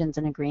intentions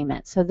and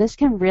agreements. So this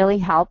can really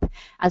help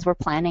as we're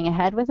planning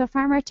ahead with a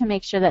farmer to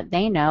make sure that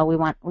they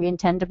know we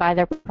intend to buy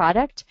their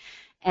product,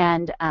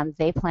 and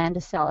they plan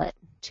to sell it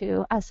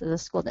to us as a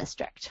school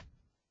district.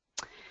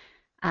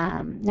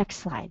 Next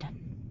slide.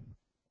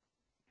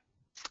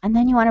 And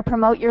then you want to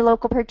promote your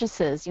local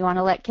purchases. You want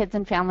to let kids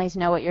and families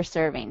know what you're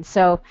serving.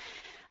 So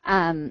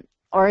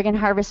Oregon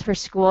Harvest for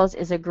Schools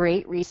is a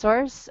great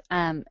resource.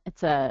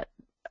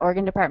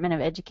 Oregon Department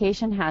of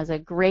Education has a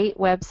great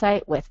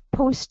website with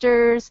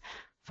posters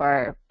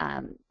for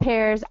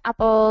pears,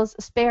 apples,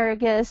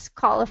 asparagus,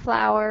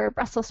 cauliflower,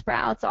 Brussels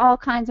sprouts, all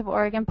kinds of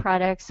Oregon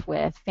products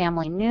with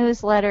family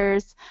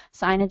newsletters,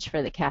 signage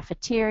for the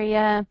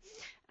cafeteria,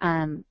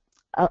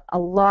 a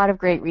lot of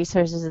great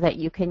resources that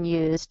you can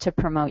use to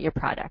promote your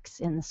products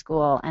in the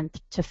school and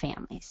to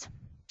families.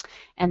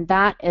 And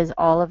that is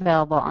all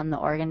available on the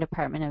Oregon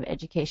Department of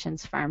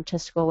Education's Farm to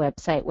School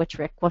website, which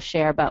Rick will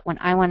share, but when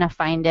I want to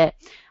find it,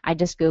 I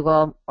just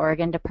Google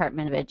Oregon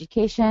Department of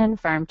Education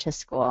Farm to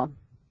School,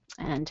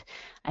 and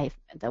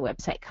the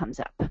website comes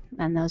up,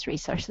 and those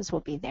resources will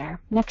be there.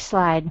 Next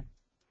slide.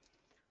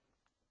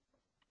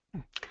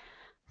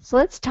 So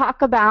let's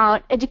talk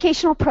about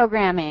educational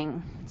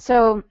programming.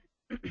 So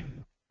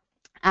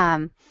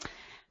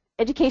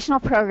educational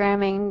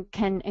programming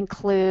can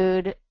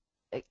include,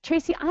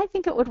 Tracy, I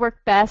think it would work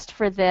best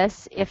for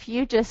this if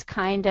you just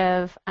kind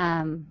of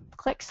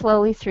click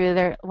slowly through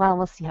there. Well,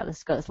 we'll see how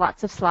this goes.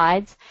 Lots of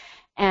slides,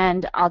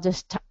 and I'll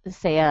just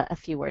say a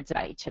few words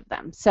about each of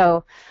them.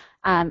 So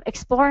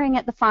exploring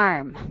at the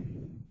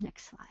farm.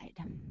 Next slide.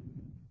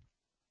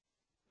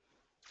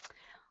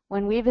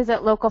 When we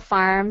visit local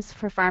farms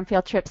for farm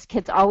field trips,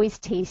 kids always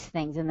taste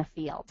things in the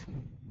field.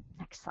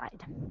 Next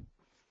slide.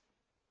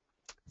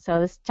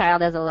 So this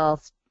child has a little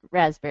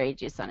raspberry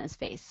juice on his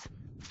face.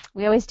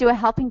 We always do a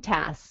helping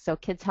task, so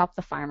kids help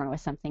the farmer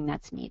with something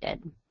that's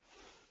needed.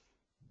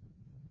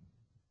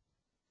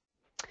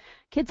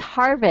 Kids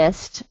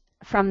harvest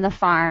from the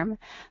farm.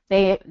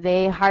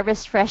 They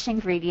harvest fresh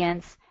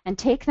ingredients and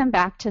take them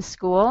back to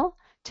school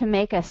to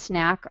make a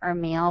snack or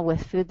meal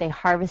with food they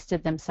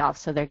harvested themselves.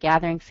 So they're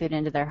gathering food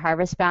into their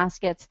harvest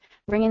baskets,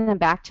 bringing them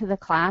back to the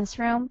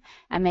classroom,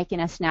 and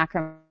making a snack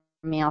or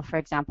meal, for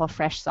example,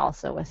 fresh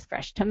salsa with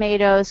fresh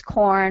tomatoes,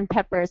 corn,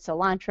 peppers,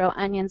 cilantro,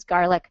 onions,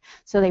 garlic.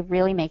 So they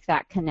really make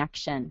that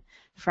connection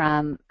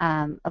from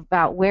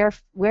about where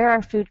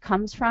our food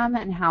comes from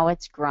and how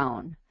it's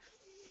grown.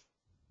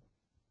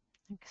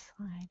 Next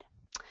slide.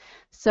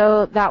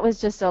 So that was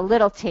just a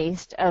little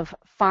taste of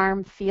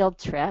farm field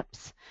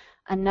trips.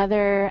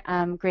 Another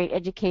great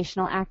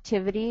educational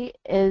activity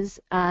is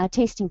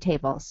tasting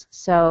tables.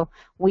 So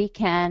we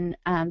can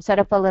set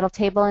up a little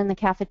table in the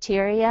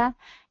cafeteria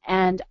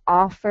and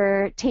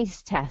offer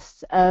taste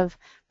tests of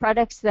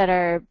products that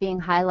are being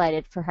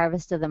highlighted for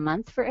Harvest of the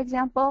Month, for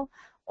example,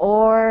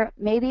 or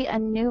maybe a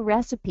new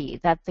recipe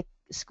that the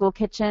school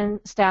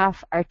kitchen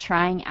staff are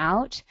trying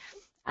out,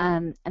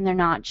 and they're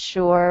not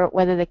sure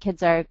whether the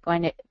kids are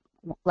going to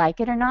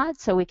like it or not,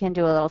 so we can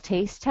do a little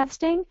taste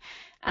testing.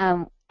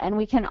 And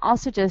we can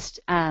also just,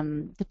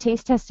 the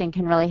taste testing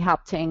can really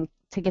help to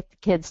get the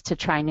kids to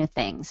try new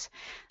things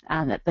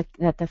that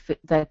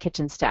the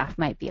kitchen staff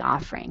might be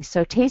offering.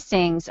 So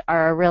tastings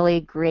are a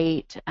really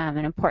great and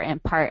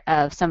important part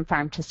of some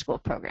farm to school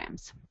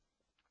programs.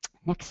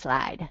 Next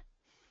slide.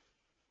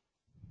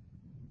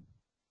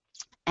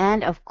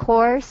 And of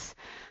course,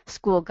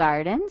 school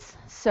gardens.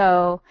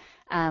 So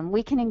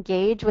we can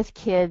engage with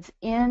kids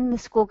in the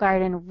school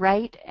garden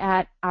right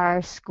at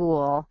our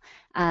school,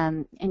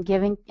 and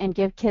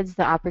give kids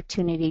the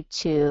opportunity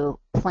to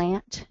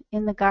plant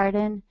in the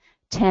garden,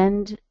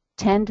 tend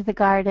the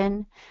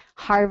garden,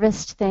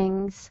 harvest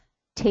things,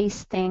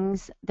 taste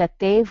things that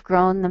they've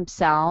grown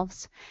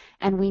themselves.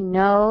 And we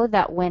know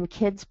that when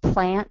kids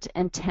plant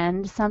and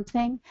tend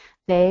something,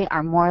 they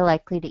are more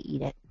likely to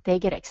eat it. They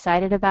get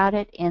excited about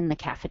it in the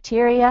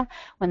cafeteria.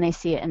 When they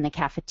see it in the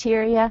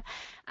cafeteria,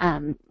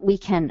 we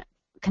can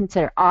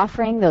consider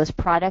offering those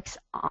products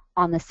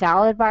on the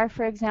salad bar,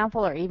 for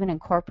example, or even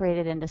incorporate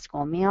it into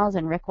school meals,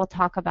 and Rick will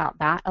talk about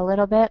that a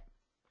little bit.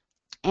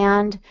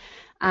 And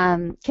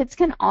kids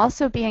can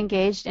also be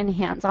engaged in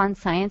hands-on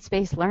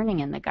science-based learning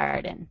in the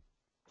garden.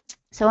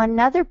 So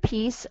another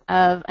piece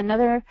of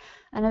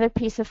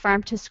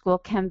farm to school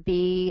can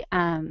be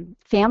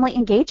family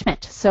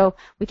engagement. So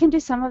we can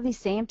do some of these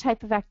same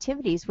type of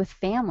activities with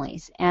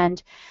families.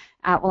 And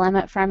at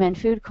Willamette Farm and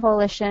Food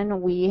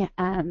Coalition, we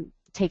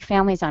take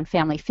families on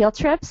family field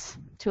trips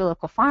to a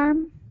local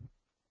farm.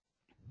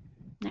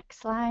 Next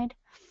slide.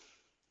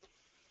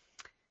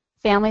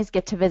 Families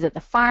get to visit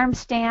the farm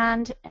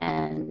stand,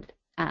 and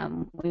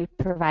we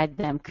provide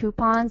them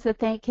coupons that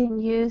they can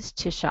use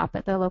to shop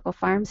at the local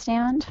farm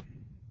stand.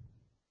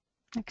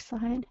 Next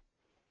slide.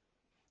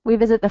 We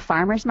visit the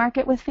farmers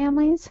market with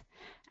families.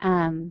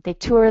 They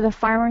tour the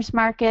farmers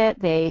market,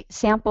 they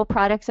sample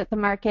products at the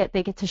market,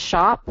 they get to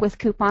shop with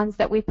coupons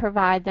that we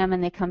provide them,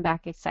 and they come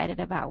back excited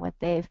about what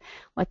they've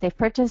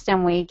purchased,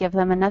 and we give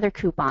them another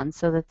coupon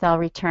so that they'll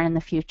return in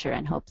the future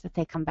and hope that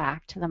they come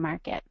back to the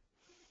market.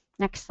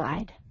 Next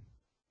slide.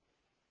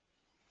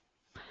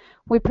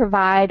 We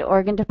provide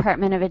Oregon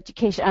Department of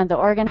Education, the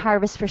Oregon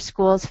Harvest for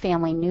Schools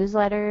family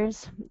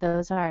newsletters.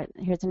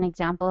 Here's an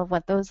example of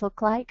what those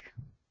look like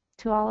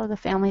to all of the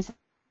families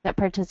that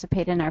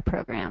participate in our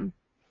program.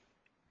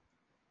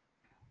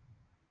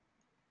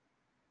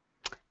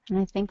 And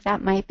I think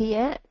that might be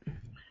it.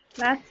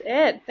 That's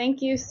it.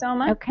 Thank you so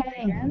much.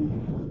 Okay.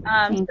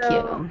 Thank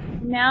you.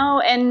 Now,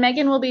 and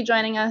Megan will be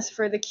joining us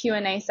for the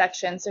Q&A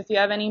section. So if you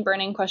have any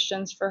burning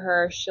questions for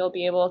her, she'll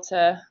be able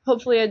to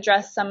hopefully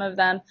address some of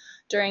them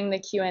during the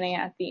Q&A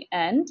at the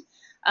end.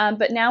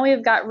 But now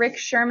we've got Rick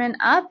Sherman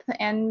up.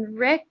 And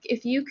Rick,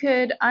 if you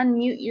could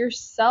unmute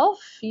yourself,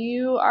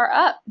 you are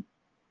up.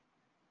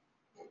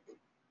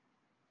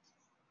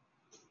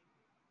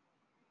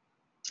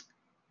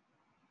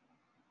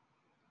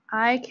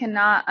 I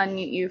cannot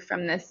unmute you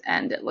from this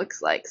end, it looks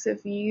like. So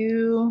if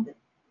you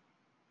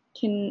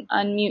can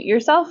unmute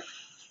yourself,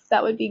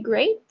 that would be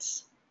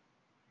great.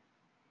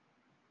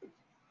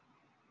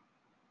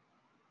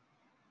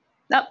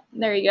 Oh,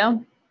 there you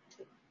go.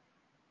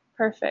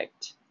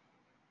 Perfect.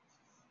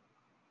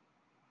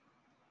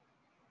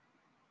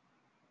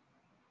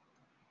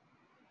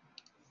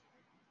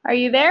 Are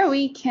you there?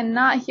 We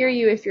cannot hear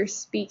you if you're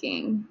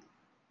speaking.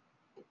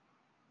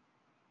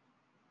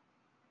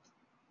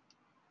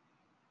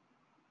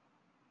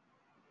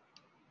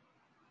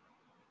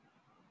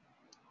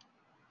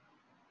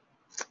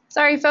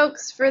 Sorry,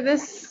 folks, for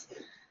this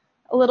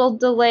little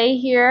delay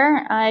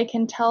here. I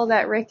can tell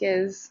that Rick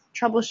is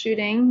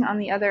troubleshooting on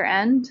the other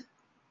end.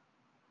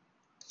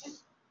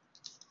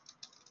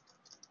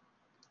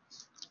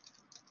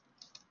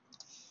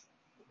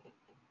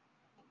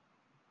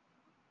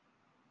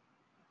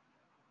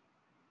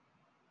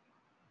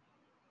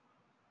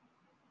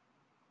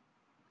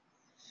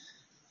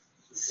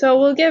 So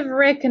we'll give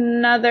Rick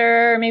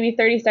another maybe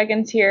 30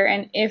 seconds here,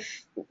 and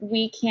if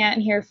we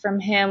can't hear from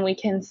him, we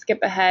can skip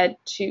ahead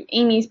to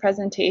Amy's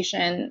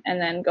presentation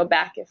and then go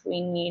back if we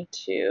need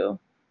to.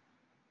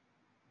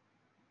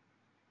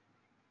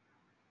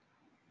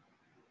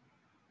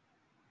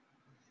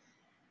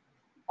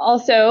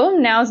 Also,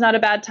 now is not a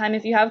bad time.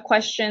 If you have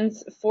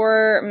questions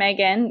for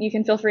Megan, you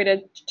can feel free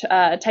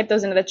to type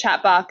those into the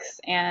chat box,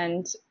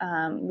 and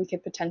we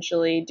could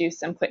potentially do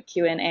some quick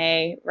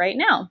Q&A right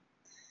now.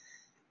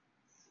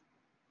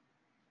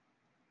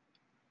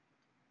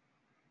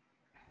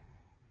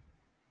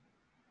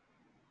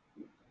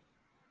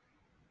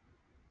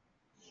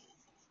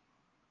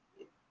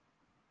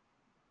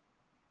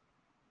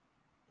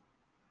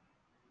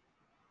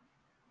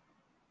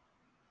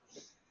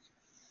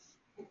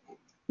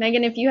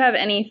 Megan, if you have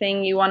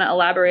anything you want to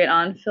elaborate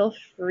on, feel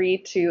free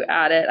to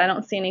add it. I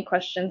don't see any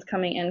questions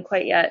coming in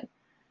quite yet.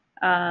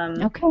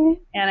 Okay.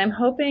 And I'm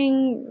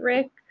hoping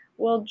Rick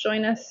will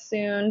join us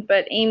soon.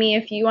 But Amy,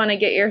 if you want to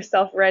get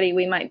yourself ready,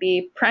 we might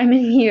be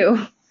priming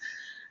you.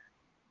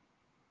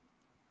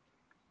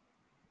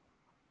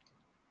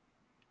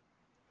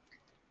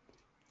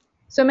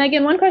 So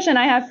Megan, one question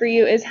I have for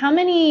you is how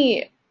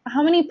many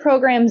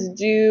programs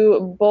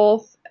do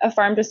both a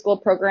farm to school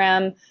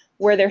program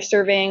where they're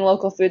serving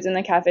local foods in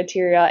the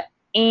cafeteria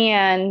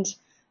and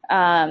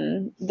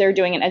they're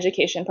doing an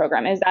education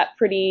program? Is that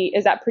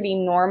pretty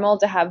normal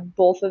to have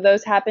both of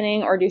those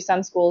happening, or do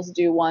some schools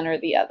do one or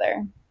the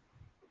other?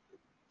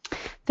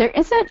 There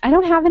isn't. I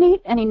don't have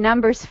any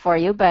numbers for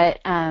you, but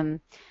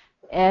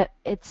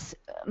it's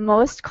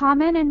most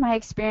common in my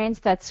experience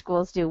that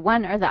schools do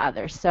one or the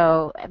other.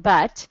 So,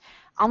 but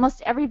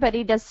almost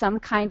everybody does some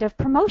kind of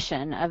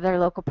promotion of their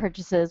local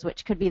purchases,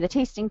 which could be the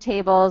tasting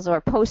tables or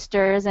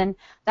posters, and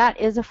that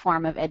is a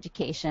form of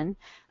education.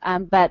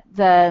 But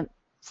the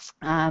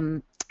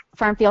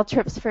farm field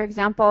trips, for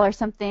example, are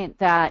something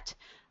that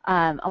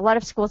a lot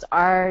of schools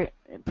are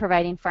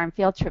providing farm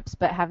field trips,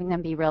 but having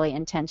them be really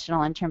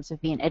intentional in terms of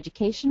being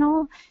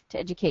educational, to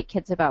educate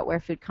kids about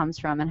where food comes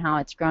from and how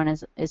it's grown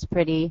is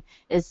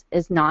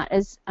not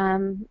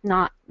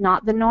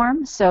the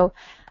norm. So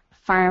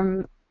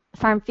farm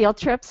field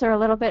trips are a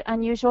little bit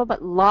unusual,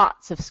 but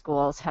lots of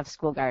schools have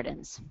school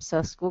gardens.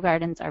 So school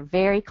gardens are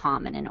very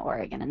common in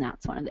Oregon, and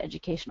that's one of the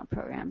educational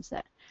programs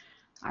that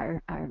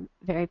are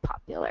very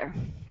popular.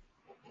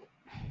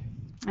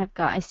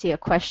 I see a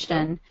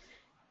question.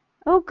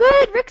 Oh,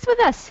 good, Rick's with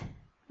us.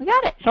 We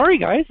got it. Sorry,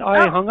 guys.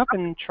 I hung up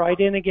and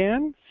tried in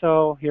again,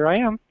 so here I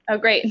am. Oh,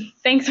 great.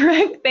 Thanks,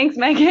 Rick. Thanks,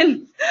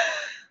 Megan.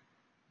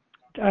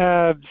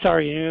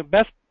 Sorry,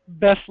 best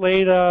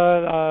laid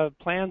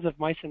plans of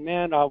mice and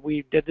men.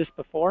 We did this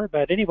before,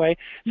 but anyway,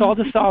 so I'll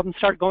just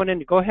start going in.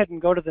 Go ahead and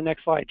go to the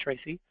next slide,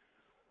 Tracy.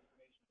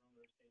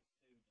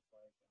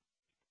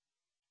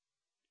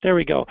 There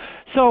we go.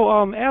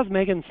 So as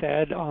Megan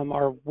said,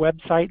 our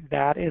website,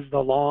 that is the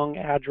long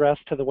address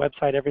to the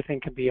website. Everything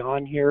can be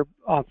on here,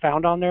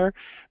 found on there.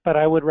 But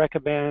I would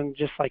recommend,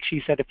 just like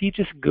she said, if you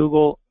just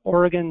Google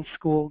Oregon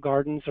School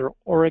Gardens or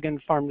Oregon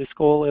Farm to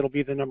School, it'll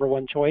be the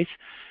 #1 choice,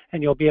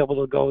 and you'll be able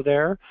to go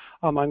there.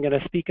 I'm going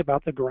to speak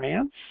about the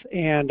grants,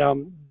 and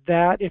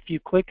that if you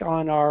click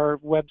on our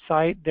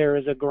website, there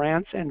is a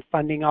grants and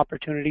funding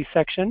opportunity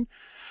section.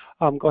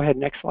 Go ahead,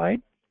 next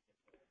slide.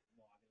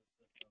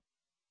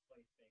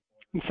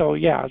 And so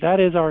yeah, that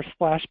is our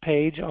splash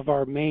page of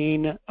our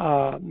main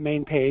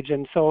page.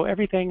 And so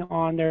everything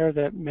on there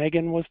that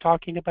Megan was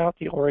talking about,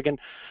 the Oregon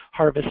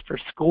Harvest for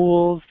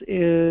Schools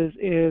is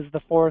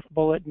the 4th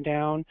bullet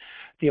down.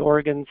 The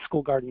Oregon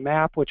School Garden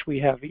Map, which we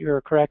have, you're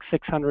correct,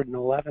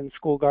 611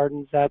 school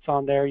gardens, that's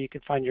on there. You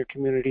can find your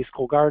community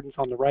school gardens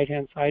on the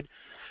right-hand side.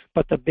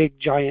 But the big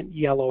giant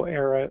yellow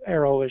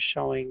arrow is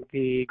showing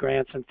the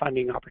grants and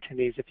funding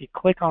opportunities. If you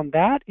click on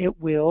that, it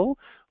will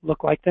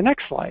look like the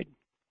next slide.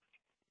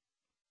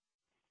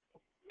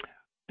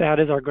 That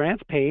is our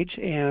grants page,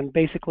 and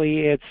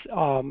basically it's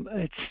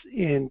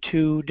in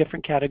 2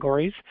 different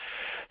categories.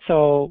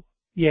 So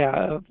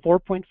yeah,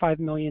 $4.5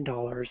 million,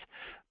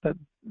 but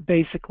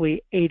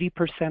basically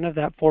 80% of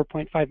that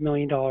 $4.5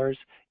 million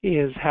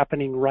is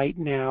happening right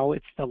now.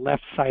 It's the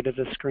left side of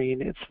the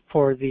screen. It's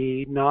for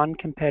the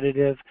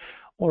non-competitive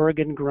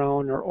Oregon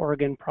grown or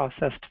Oregon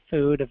processed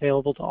food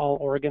available to all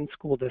Oregon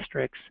school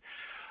districts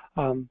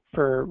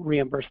for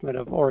reimbursement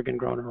of Oregon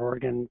grown or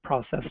Oregon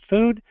processed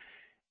food.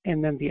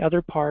 And then the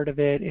other part of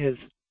it is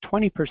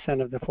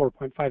 20% of the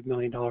 $4.5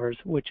 million,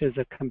 which is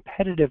a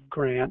competitive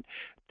grant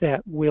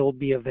that will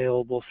be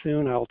available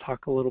soon. I'll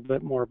talk a little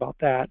bit more about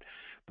that,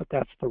 but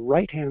that's the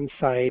right-hand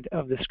side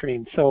of the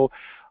screen. So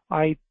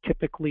I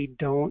typically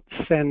don't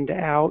send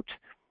out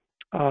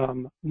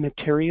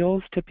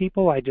materials to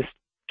people. I just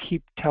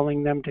keep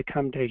telling them to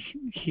come to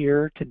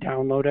here to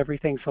download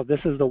everything. So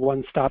this is the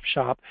one-stop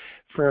shop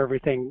for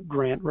everything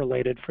grant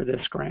related for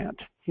this grant.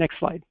 Next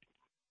slide.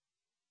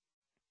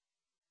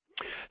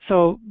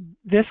 So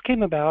this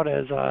came about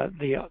as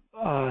the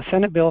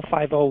Senate Bill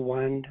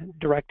 501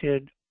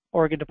 directed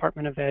Oregon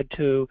Department of Ed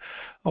to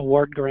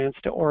award grants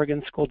to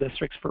Oregon school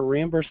districts for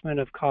reimbursement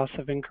of costs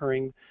of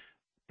incurring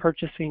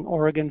purchasing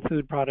Oregon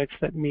food products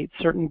that meet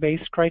certain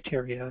base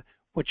criteria,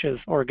 which is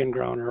Oregon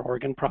grown or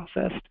Oregon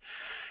processed,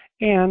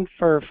 and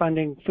for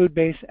funding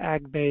food-based,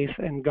 ag-based,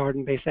 and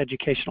garden-based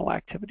educational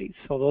activities.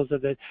 So those are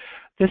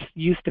this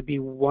used to be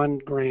one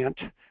grant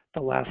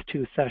the last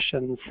 2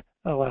 sessions,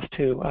 the last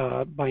 2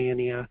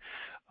 biennia,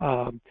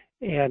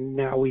 and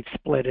now we've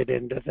split it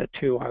into the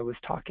 2 I was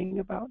talking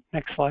about.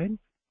 Next slide.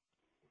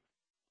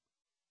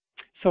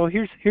 So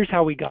here's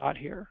how we got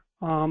here.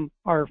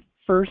 Our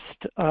first,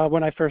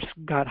 when I first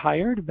got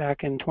hired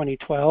back in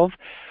 2012,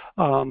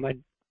 I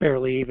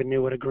barely even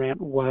knew what a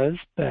grant was,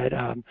 but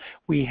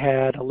we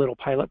had a little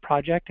pilot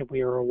project and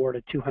we were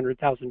awarded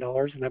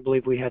 $200,000, and I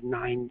believe we had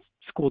 9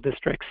 school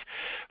districts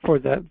for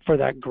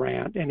that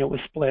grant, and it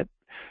was split.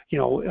 You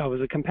know, it was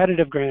a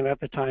competitive grant at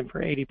the time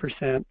for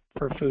 80%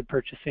 for food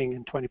purchasing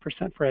and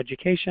 20% for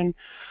education.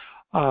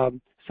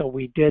 So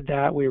we did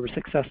that. We were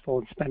successful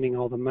in spending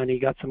all the money,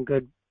 got some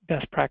good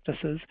best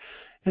practices.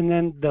 And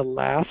then the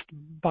last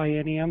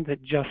biennium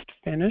that just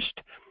finished,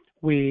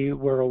 we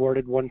were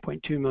awarded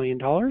 $1.2 million.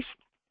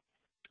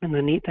 And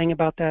the neat thing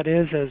about that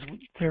is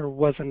there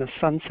wasn't a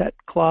sunset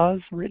clause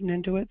written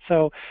into it.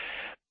 So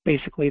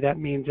basically that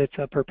means it's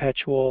a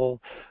perpetual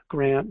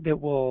grant that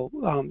will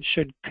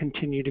should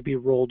continue to be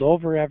rolled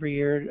over every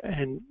year.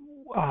 And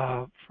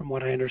from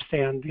what I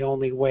understand, the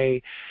only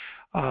way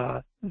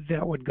that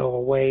would go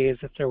away is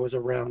if there was a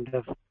round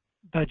of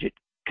budget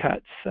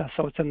cuts.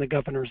 So it's in the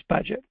governor's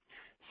budget.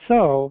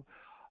 So,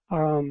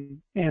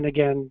 and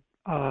again,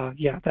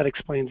 yeah, that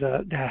explains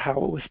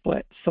how it was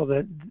split. So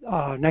the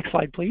next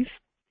slide, please.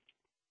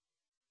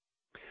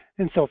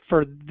 And so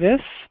for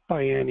this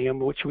biennium,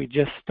 which we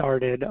just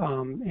started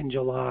in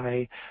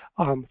July,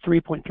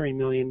 $3.3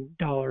 million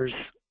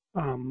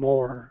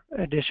more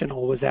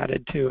additional was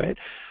added to it,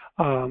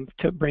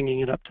 to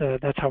bringing it up to,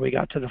 that's how we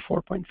got to the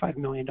 $4.5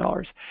 million.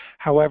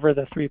 However,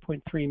 the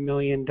 $3.3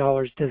 million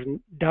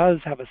does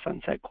have a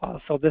sunset clause.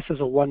 So this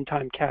is a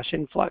one-time cash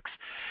influx.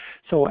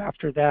 So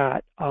after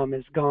that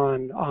is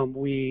gone,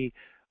 we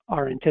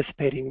are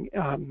anticipating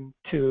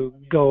to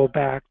go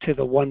back to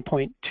the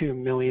 $1.2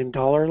 million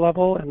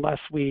level unless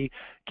we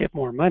get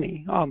more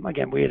money.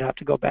 Again, we'd have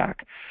to go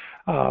back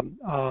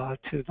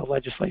to the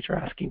legislature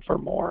asking for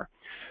more.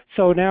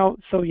 So now,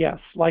 so yes,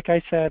 like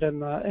I said in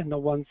the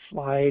one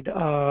slide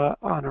on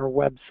our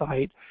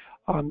website,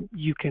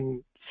 you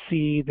can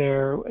see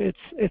there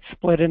it's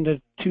split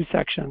into 2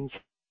 sections.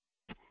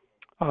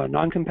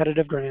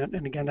 Non-competitive grant,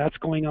 and again, that's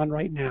going on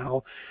right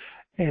now.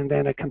 And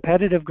then a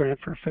competitive grant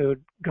for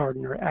food,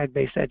 garden, or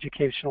ag-based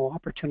educational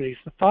opportunities.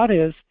 The thought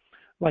is,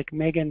 like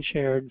Megan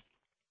shared,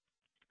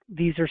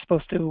 these are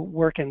supposed to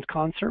work in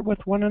concert with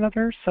one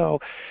another. So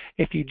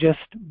if you just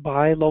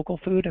buy local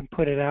food and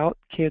put it out,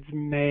 kids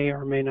may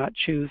or may not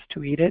choose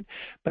to eat it.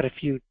 But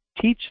if you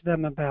teach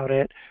them about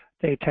it,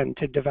 they tend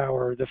to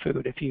devour the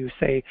food. If you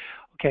say,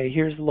 okay,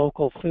 here's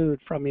local food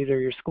from either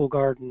your school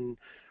garden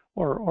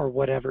or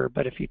whatever,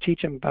 but if you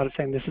teach them about it,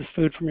 saying this is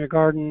food from your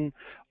garden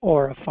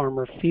or a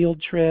farmer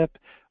field trip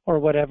or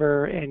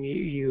whatever, and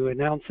you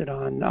announce it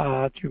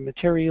on through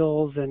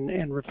materials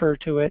and refer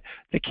to it,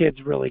 the kids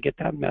really get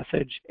that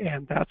message,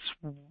 and that's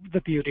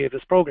the beauty of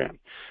this program.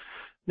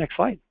 Next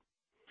slide.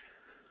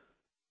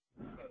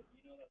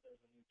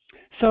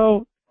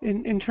 So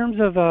in terms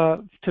of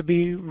to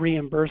be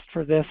reimbursed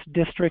for this,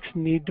 districts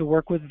need to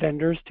work with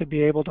vendors to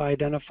be able to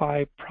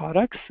identify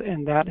products,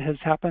 and that has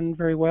happened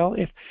very well.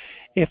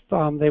 If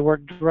they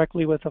work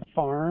directly with a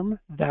farm,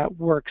 that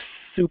works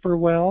super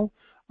well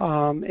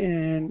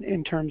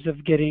in terms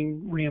of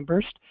getting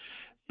reimbursed.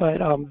 But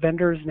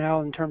vendors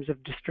now, in terms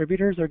of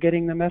distributors, are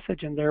getting the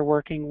message, and they're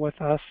working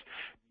with us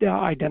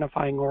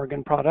identifying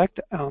Oregon product.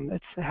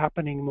 It's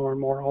happening more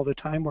and more all the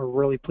time. We're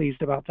really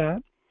pleased about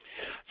that.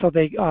 So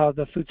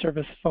the food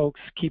service folks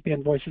keep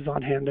invoices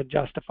on hand to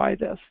justify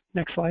this.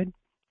 Next slide.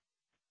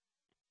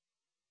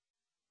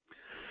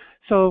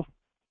 So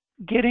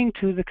getting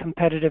to the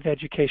competitive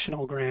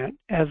educational grant,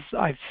 as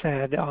I've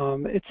said,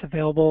 it's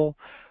available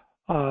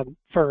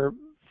for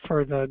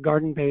the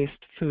garden-based,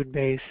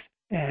 food-based,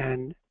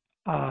 and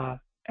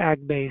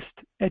ag-based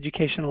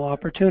educational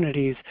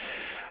opportunities.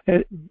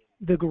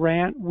 The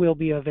grant will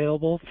be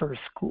available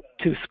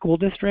to school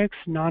districts,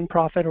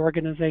 nonprofit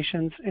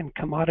organizations, and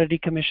commodity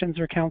commissions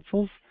or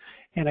councils.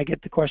 And I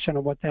get the question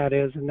of what that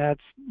is, and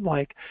that's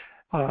like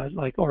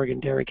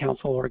Oregon Dairy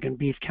Council, Oregon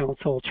Beef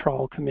Council,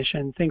 Trawl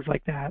Commission, things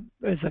like that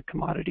is a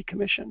commodity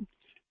commission.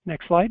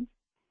 Next slide.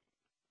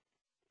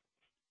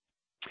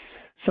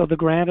 So the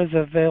grant is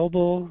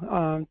available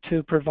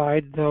to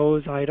provide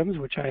those items,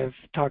 which I have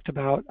talked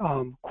about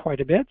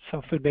quite a bit.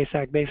 So food-based,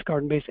 ag-based,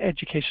 garden-based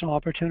educational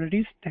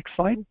opportunities. Next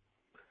slide.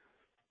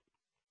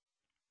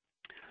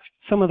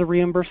 Some of the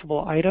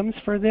reimbursable items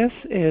for this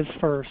is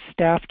for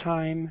staff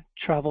time,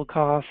 travel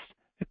costs,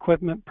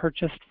 equipment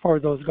purchased for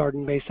those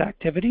garden-based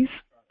activities.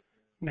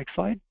 Next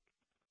slide.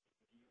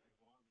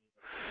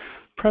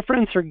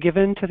 Preference are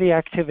given to the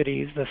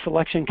activities. The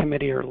selection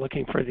committee are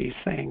looking for these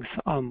things,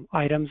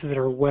 items that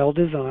are well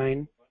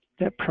designed,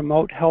 that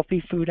promote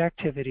healthy food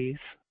activities,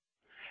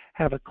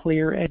 have a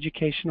clear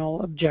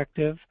educational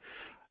objective,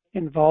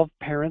 involve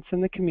parents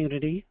in the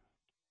community.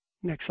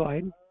 Next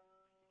slide.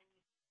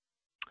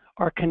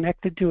 Are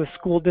connected to a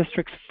school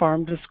district's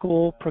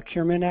farm-to-school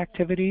procurement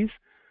activities,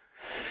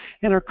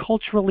 and are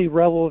culturally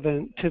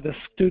relevant to the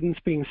students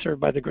being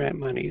served by the grant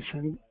monies.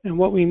 And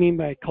what we mean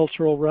by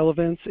cultural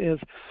relevance is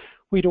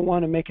we don't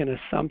want to make an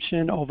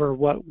assumption over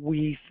what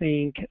we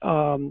think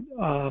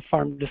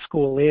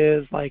farm-to-school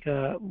is, like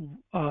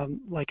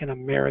an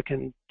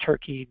American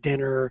turkey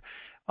dinner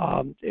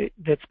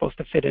that's supposed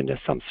to fit into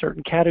some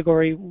certain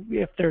category.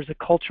 If there's a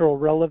cultural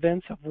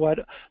relevance of what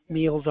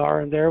meals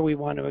are in there, we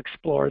want to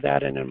explore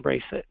that and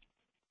embrace it.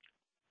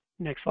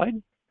 Next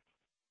slide.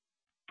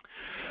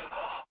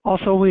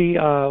 Also, we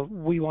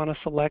want to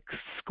select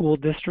school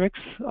districts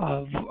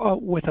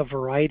with a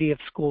variety of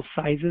school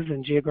sizes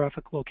and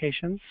geographic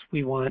locations.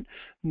 We want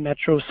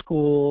metro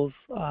schools,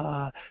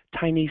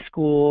 tiny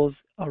schools,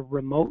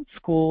 remote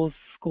schools,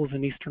 schools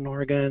in Eastern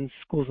Oregon,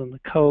 schools on the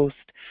coast.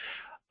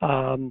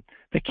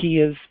 The key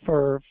is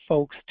for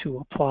folks to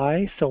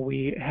apply, so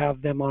we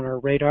have them on our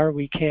radar.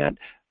 We can't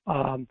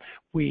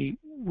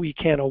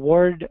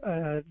award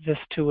this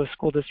to a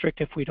school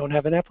district if we don't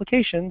have an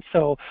application.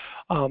 So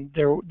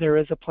there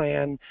is a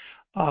plan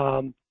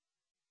of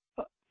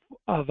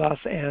us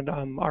and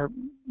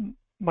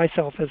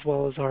myself as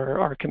well as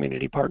our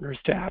community partners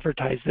to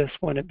advertise this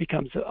when it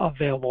becomes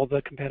available,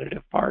 the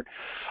competitive part.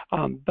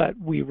 But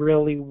we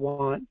really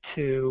want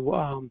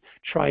to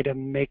try to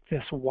make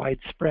this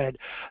widespread.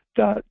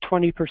 The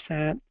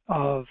 20%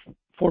 of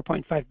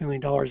 $4.5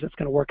 million, it's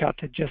going to work out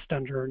to just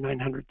under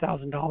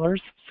 $900,000,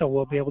 so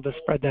we'll be able to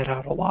spread that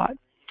out a lot.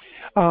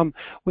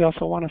 We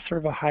also want to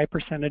serve a high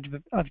percentage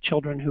of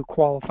children who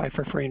qualify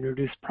for free and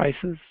reduced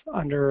prices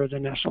under the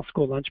National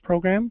School Lunch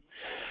Program,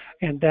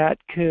 and that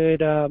could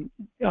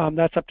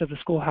that's up to the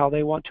school how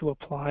they want to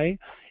apply.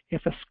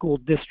 If a school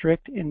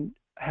district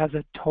has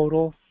a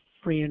total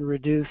free and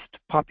reduced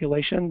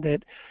population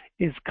that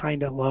is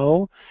kind of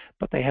low,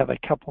 but they have a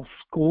couple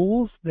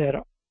schools that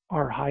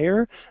are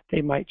higher,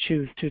 they might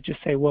choose to just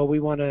say, well, we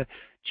want to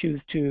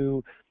choose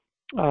to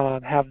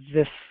have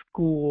this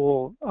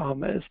school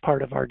as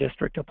part of our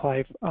district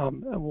apply.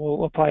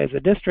 We'll apply as a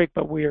district,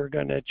 but we are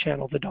going to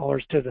channel the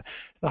dollars to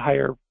the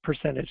higher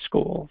percentage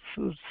schools.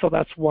 So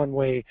that's one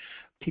way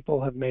people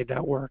have made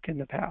that work in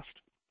the past.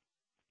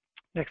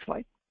 Next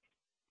slide.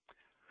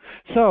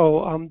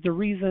 So the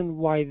reason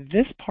why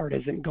this part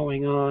isn't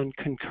going on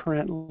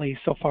concurrently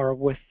so far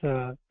with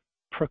the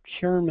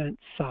procurement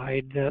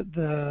side,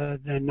 the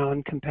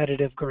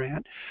non-competitive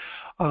grant,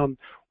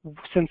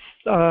 since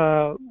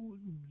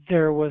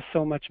there was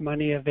so much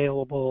money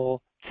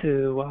available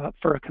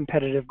for a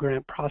competitive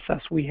grant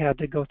process, we had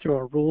to go through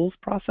a rules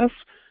process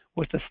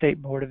with the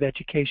State Board of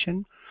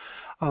Education.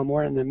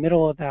 We're in the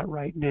middle of that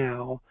right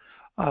now.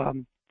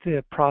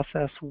 the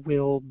process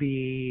will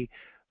be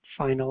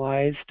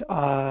finalized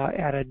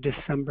at a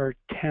December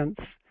 10th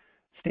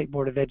State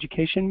Board of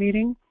Education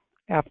meeting.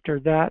 After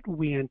that,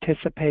 we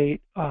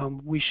anticipate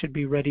we should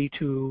be ready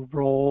to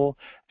roll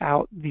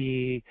out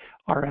the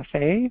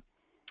RFA.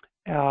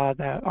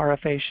 That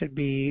RFA should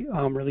be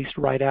released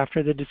right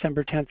after the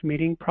December 10th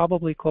meeting,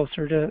 probably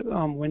closer to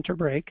winter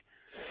break.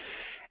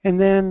 And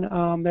then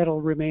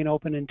that'll remain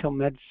open until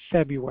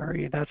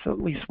mid-February. That's at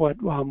least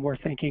what we're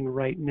thinking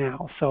right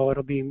now. So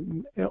it'll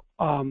be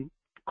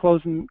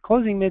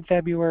closing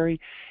mid-February,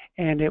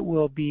 and it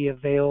will be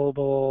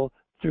available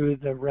through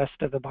the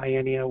rest of the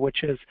biennia,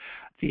 which is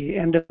the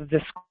end of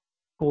this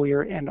school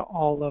year and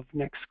all of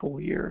next school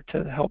year,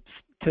 to help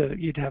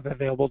you'd have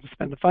available to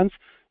spend the funds.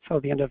 So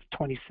the end of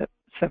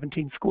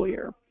 2017 school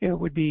year, it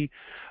would be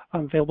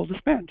available to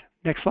spend.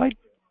 Next slide.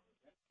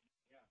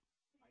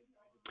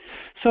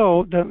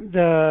 So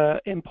the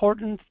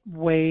important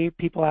way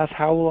people ask,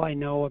 how will I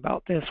know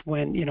about this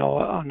when,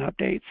 on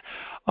updates?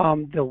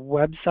 The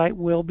website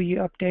will be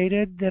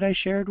updated that I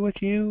shared with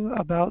you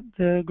about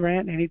the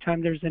grant.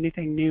 Anytime there's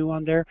anything new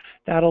on there,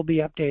 that'll be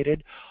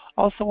updated.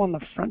 Also on the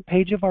front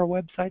page of our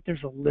website,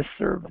 there's a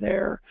listserv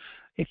there.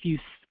 If you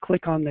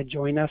click on the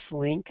Join Us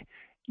link,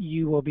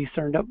 you will be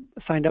signed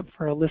up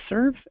for a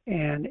listserv,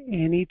 and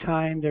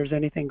anytime there's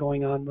anything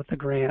going on with the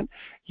grant,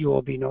 you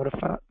will be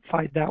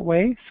notified that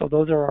way. So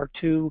those are our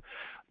two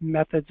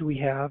methods we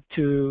have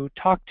to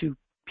talk to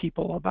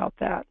people about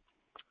that.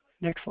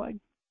 Next slide.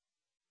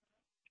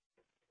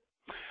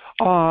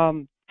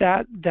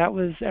 That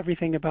was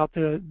everything about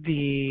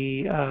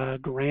the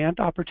grant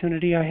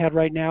opportunity I had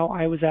right now.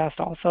 I was asked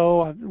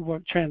also,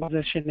 we'll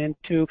transition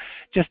into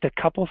just a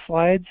couple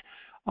slides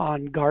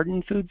on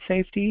garden food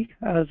safety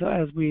as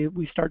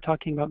we start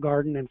talking about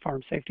garden and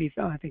farm safety.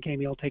 I think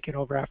Amy will take it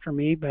over after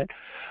me, but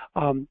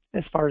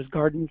as far as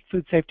garden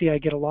food safety, I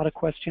get a lot of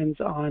questions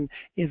on,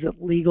 is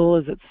it legal,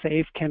 is it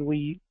safe, can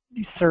we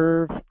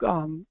serve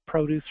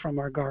produce from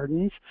our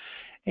gardens?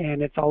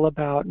 And it's all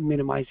about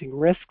minimizing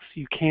risks.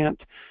 You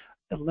can't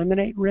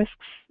eliminate risks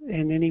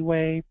in any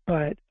way,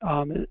 but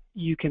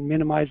you can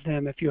minimize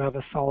them if you have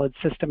a solid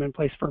system in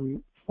place for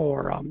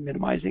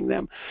minimizing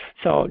them.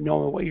 So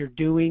knowing what you're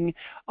doing,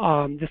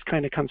 this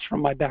kind of comes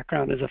from my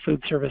background as a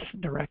food service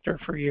director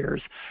for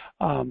years.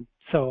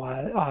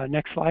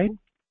 Next slide.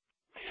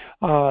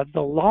 The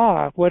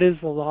law, what is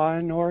the law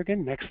in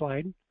Oregon? Next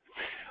slide.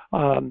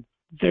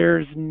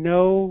 There's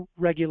no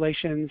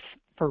regulations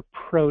for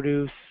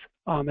produce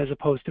as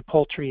opposed to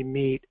poultry,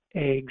 meat,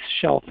 eggs,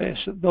 shellfish.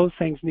 Those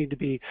things need to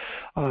be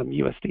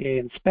USDA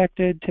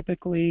inspected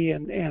typically,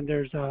 and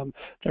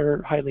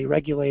they're highly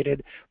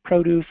regulated.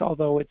 Produce,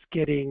 although it's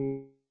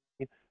getting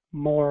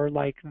more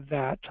like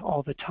that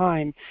all the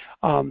time,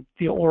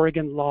 the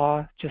Oregon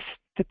law just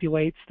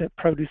stipulates that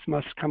produce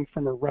must come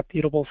from a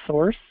reputable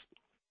source,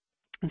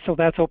 and so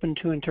that's open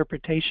to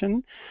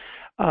interpretation.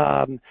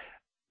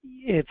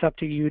 It's up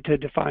to you to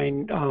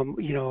define,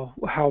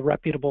 how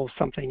reputable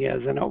something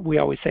is. And we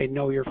always say,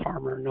 know your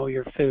farmer, know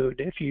your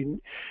food.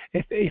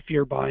 If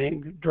you're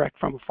buying direct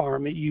from a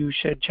farm, you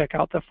should check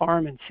out the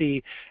farm and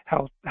see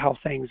how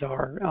things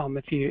are.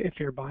 If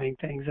you're buying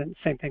things, and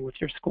same thing with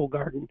your school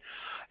garden.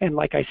 And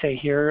like I say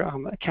here,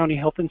 a county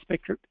health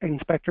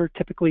inspector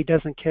typically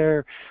doesn't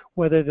care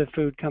whether the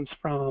food comes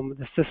from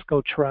the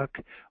Cisco truck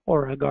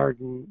or a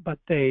garden, but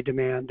they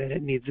demand that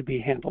it needs to be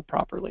handled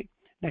properly.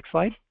 Next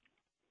slide.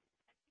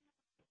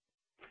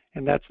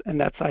 And that's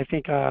I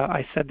think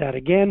I said that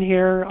again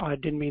here. I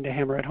didn't mean to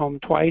hammer it home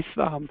twice,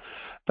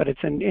 but it's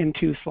in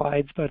two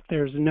slides. But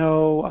there's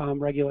no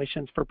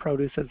regulations for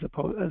produce as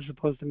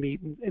opposed to meat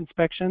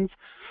inspections.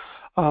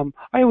 I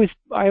always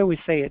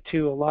say it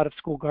too. A lot of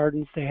school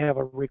gardens, they have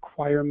a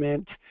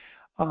requirement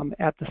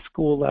at the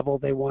school level.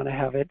 They want to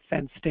have it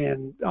fenced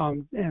in,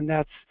 and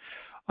that's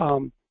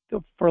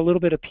for a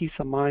little bit of peace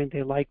of mind.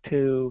 They like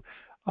to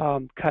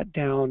cut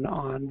down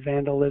on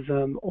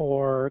vandalism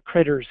or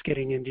critters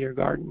getting into your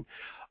garden.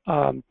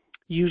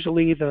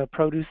 Usually the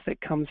produce that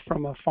comes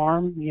from a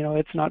farm,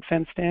 it's not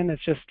fenced in,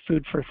 it's just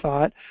food for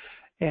thought.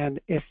 And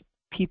if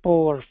people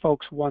or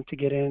folks want to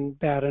get in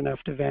bad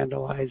enough to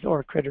vandalize,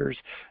 or critters,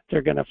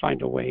 they're going to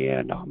find a way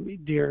in.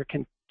 Deer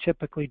can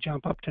typically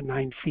jump up to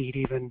 9 feet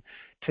even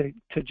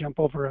to jump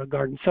over a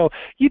garden. So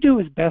you do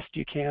as best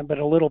you can, but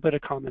a little bit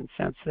of common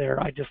sense there.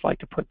 I just like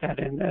to put that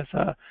in as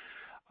a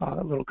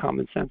little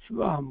common sense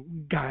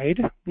guide.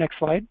 Next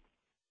slide.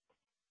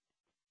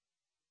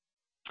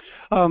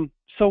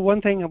 So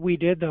one thing that we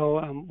did though,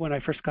 when I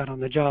first got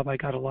on the job, I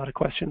got a lot of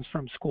questions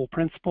from school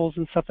principals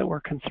and stuff that were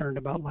concerned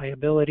about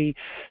liability.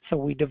 So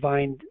we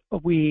devised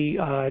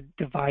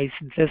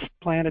this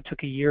plan. It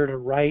took a year to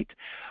write.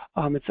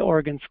 It's the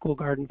Oregon School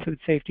Garden Food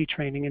Safety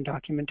Training and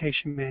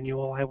Documentation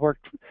Manual. I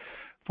worked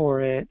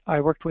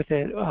with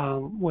it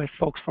with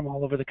folks from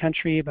all over the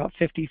country, about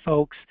 50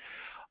 folks.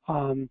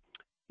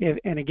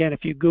 And again,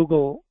 if you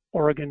Google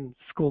Oregon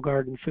School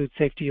Garden Food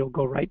Safety, you'll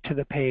go right to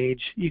the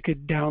page. You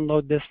could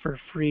download this for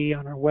free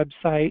on our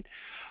website.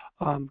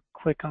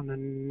 Click on the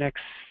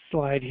next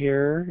slide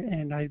here,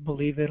 and I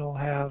believe it'll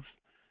have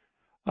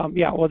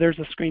Yeah, well, there's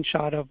a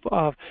screenshot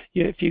of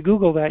if you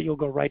Google that, you'll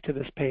go right to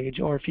this page,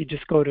 or if you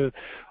just go to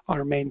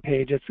our main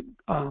page, it's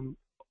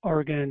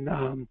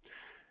Oregon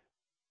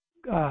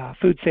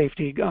food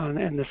safety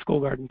and the school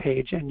garden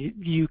page, and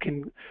you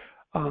can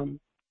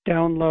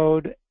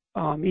download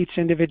each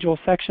individual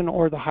section,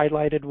 or the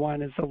highlighted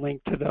one is a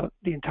link to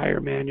the entire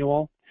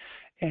manual,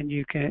 and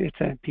it's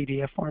a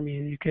PDF form.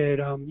 You could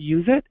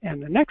use it.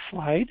 And the next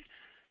slide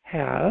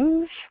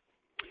has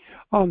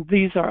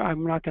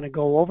I'm not going to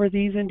go over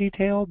these in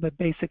detail, but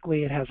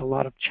basically it has a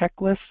lot of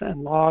checklists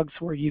and logs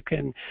where you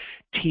can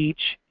teach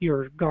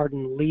your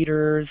garden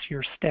leaders,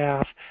 your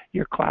staff,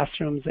 your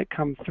classrooms that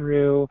come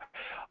through.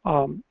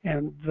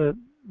 And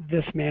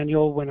this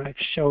manual, when I've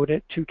showed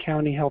it to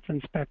county health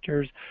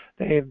inspectors,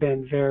 they have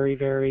been very,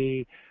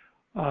 very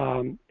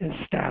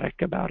ecstatic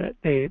about it.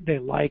 They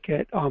like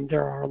it.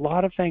 There are a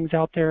lot of things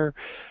out there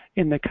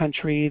in the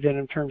country that,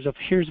 in terms of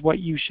here's what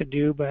you should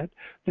do, but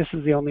this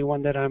is the only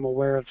one that I'm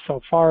aware of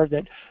so far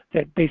that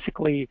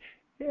basically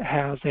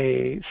has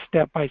a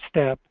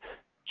step-by-step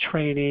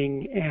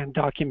training and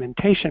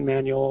documentation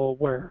manual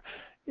where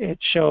it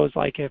shows,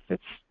 like, if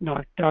it's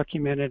not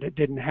documented, it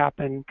didn't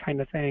happen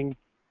kind of thing.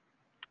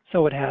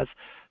 So it has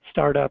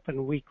startup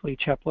and weekly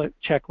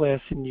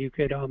checklists, and you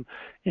could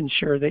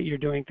ensure that you're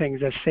doing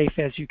things as safe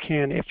as you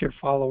can if you're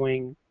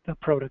following the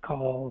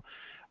protocol.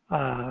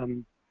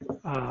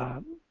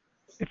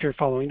 If you're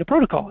following the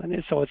protocol,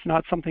 and so it's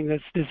not something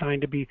that's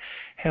designed to be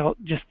held,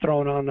 just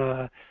thrown on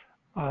a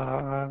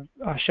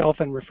shelf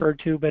and referred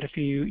to. But if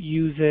you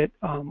use it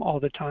all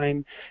the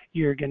time,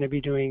 you're going to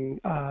be doing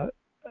as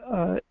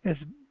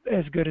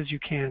good as you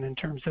can in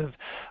terms of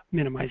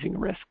minimizing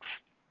risks.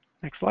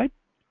 Next slide.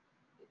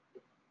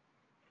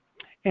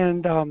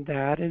 And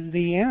that is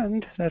the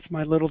end. That's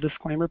my little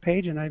disclaimer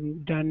page, and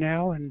I'm done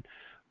now. And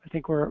I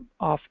think we're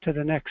off to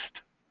the next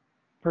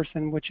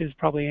person, which is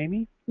probably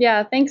Amy.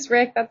 Yeah, thanks,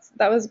 Rick.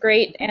 That was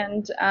great.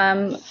 And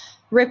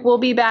Rick will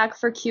be back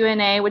for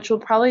Q&A, which will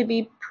probably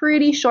be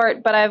pretty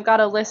short, but I've got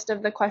a list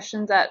of the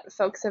questions that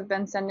folks have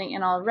been sending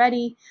in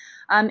already.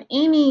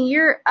 Amy,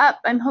 you're up.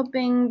 I'm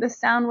hoping the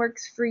sound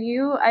works for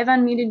you. I've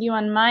unmuted you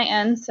on my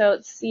end, so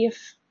let's see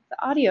if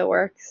the audio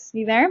works.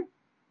 You there?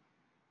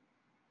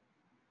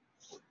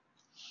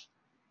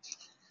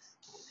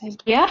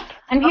 Yep,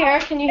 I'm here.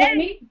 Can you hear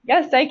me?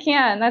 Yes, I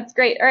can. That's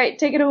great. All right,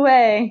 take it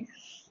away.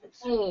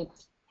 Great.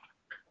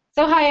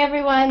 So hi,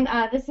 everyone.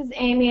 This is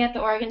Amy at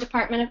the Oregon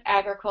Department of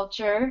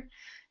Agriculture.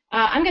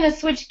 I'm going to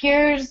switch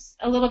gears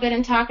a little bit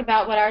and talk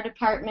about what our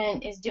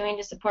department is doing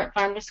to support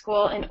Farm to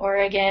School in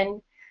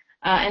Oregon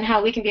and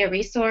how we can be a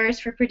resource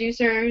for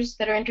producers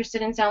that are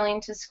interested in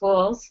selling to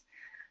schools.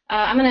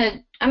 I'm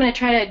going to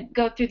try to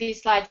go through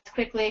these slides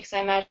quickly because I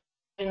imagine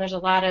there's a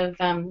lot of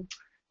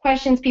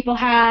questions people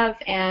have,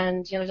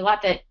 and there's a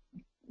lot that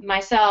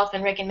myself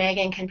and Rick and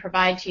Megan can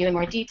provide to you in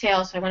more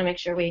detail, so I want to make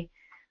sure we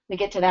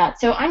get to that.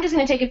 So I'm just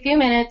going to take a few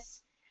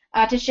minutes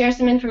to share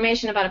some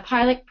information about a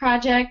pilot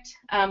project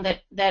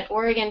that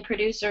Oregon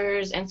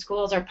producers and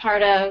schools are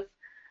part of,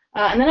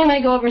 and then I'm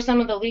going to go over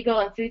some of the legal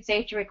and food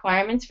safety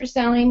requirements for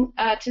selling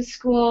to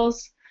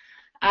schools,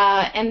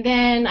 and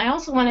then I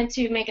also wanted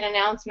to make an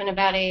announcement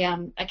about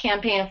a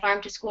campaign, a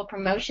Farm to School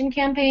promotion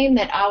campaign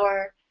that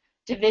our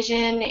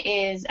division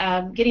is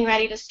getting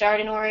ready to start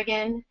in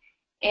Oregon,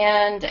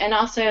 and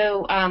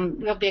also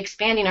we'll be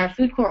expanding our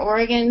Food Corps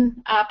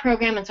Oregon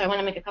program, and so I want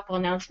to make a couple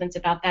announcements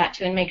about that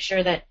too, and make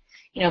sure that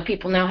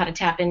people know how to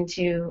tap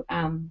into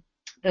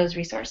those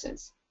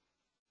resources.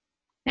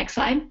 Next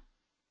slide.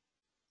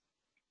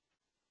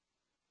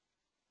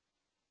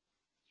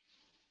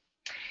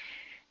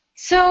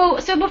 So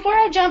before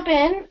I jump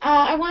in,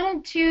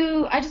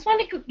 I just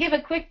wanted to give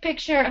a quick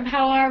picture of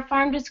how our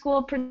Farm to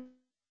School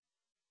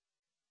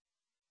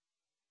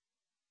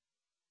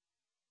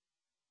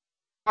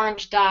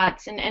orange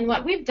dots, and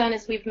what we've done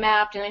is we've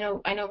mapped,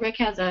 and I know Rick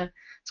has a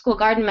school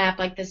garden map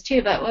like this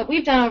too, but what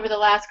we've done over the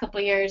last couple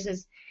of years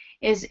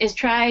is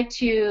try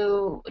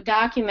to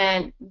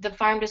document the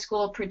farm to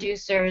school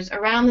producers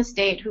around the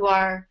state who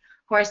are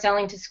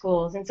selling to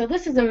schools. And so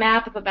this is a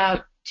map of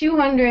about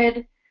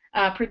 200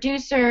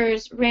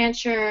 producers,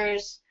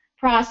 ranchers,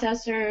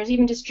 processors,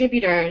 even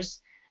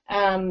distributors,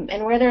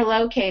 and where they're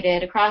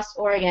located across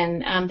Oregon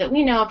that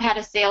we know have had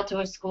a sale to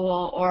a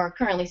school or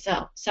currently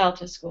sell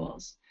to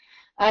schools.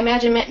 I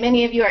imagine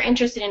many of you are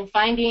interested in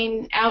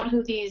finding out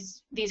who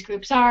these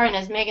groups are, and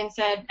as Megan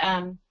said,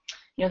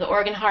 the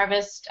Oregon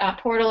Harvest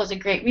portal is a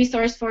great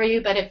resource for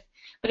you. But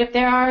if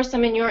there are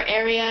some in your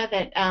area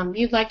that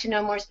you'd like to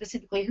know more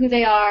specifically who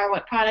they are,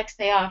 what products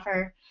they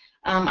offer,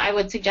 I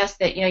would suggest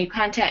that you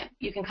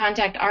can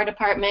contact our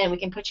department. We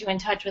can put you in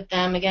touch with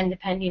them, again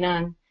depending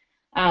on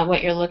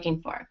what you're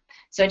looking for.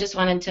 So I just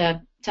wanted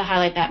to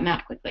highlight that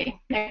map quickly.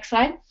 Next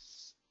slide.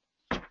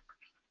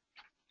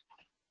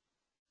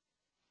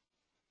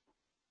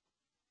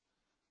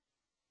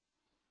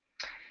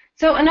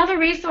 So another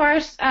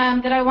resource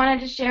that I wanted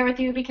to share with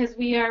you, because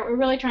we're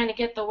really trying to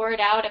get the word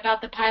out about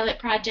the pilot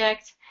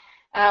project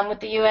with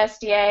the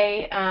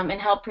USDA and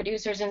help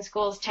producers and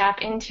schools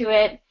tap into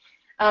it,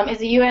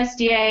 is a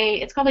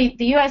USDA, it's called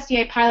the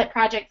USDA pilot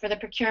project for the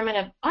procurement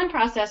of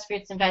unprocessed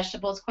fruits and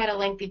vegetables, quite a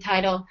lengthy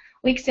title.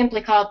 We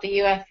simply call it the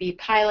UFV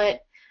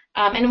pilot.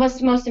 And what's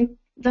the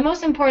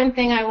most important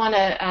thing I want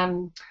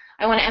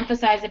to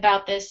emphasize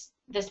about this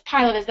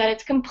pilot is that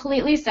it's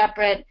completely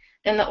separate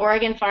than the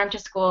Oregon Farm to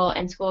School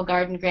and School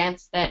Garden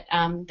grants that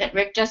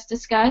Rick just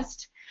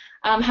discussed.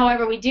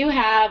 However, we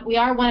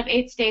are one of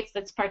 8 states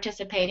that's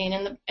participating,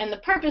 and the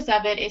purpose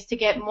of it is to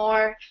get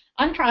more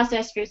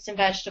unprocessed fruits and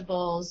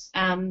vegetables,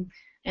 and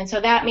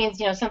so that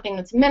means something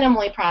that's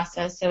minimally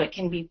processed, so it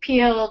can be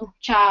peeled,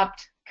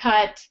 chopped,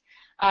 cut,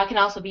 can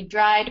also be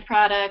dried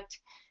product,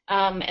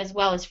 as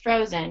well as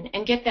frozen,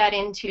 and get that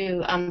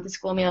into the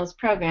school meals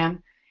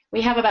program.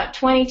 We have about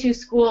 22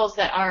 schools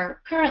that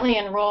are currently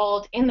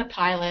enrolled in the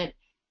pilot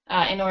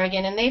in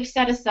Oregon, and they've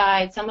set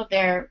aside some of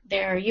their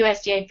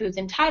USDA Foods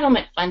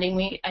Entitlement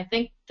funding. I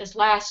think this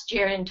last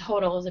year in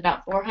total is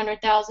about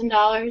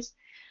 $400,000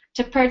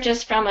 to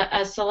purchase from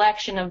a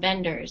selection of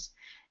vendors.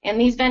 And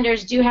these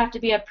vendors do have to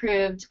be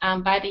approved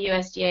by the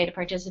USDA to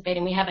participate,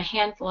 and we have a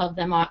handful of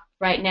them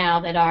right now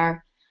that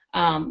are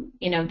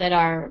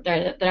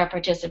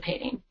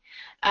participating.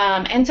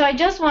 And so I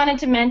just wanted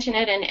to mention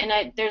it,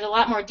 and there's a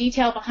lot more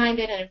detail behind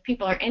it, and if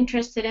people are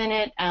interested in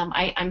it,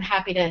 I'm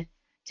happy to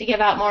give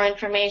out more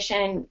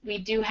information. We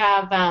do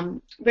have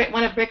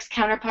one of Rick's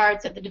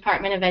counterparts at the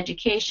Department of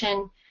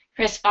Education,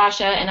 Chris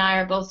Fascia, and I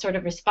are both sort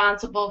of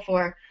responsible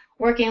for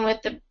working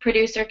with the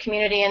producer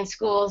community and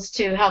schools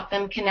to help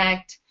them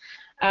connect.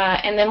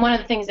 And then one of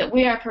the things that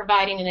we are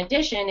providing in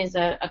addition is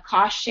a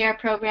cost share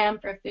program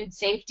for food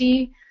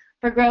safety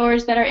for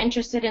growers that are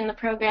interested in the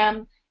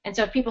program. And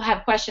so if people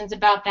have questions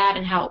about that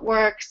and how it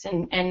works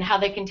and how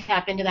they can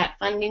tap into that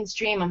funding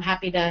stream, I'm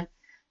happy to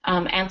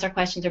answer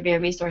questions or be a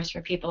resource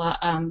for people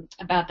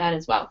about that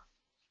as well.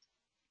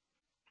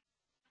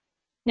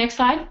 Next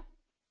slide.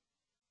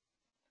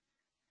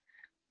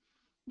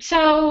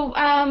 So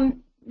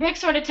Rick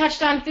sort of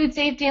touched on food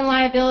safety and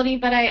liability,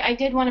 but I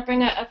did want to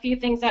bring a few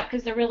things up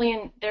because they're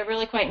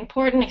really quite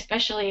important,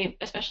 especially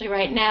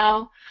right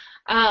now.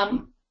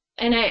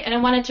 And I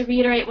wanted to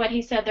reiterate what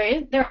he said.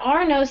 There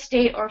are no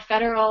state or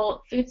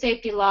federal food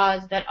safety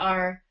laws that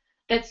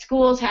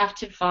schools have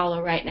to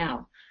follow right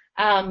now.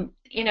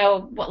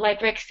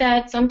 Like Rick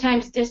said,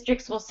 sometimes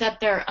districts will set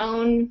their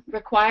own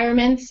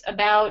requirements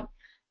about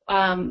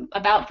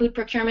food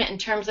procurement in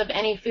terms of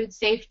any food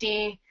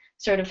safety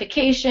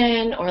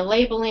certification or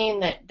labeling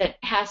that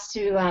has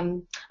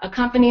to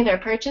accompany their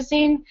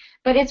purchasing.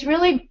 But it's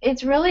really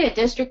a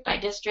district by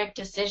district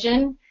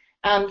decision.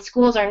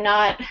 Schools are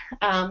not,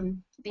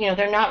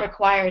 they're not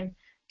required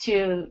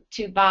to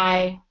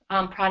buy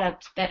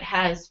product that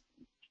has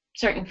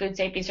certain food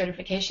safety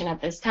certification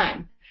at this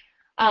time.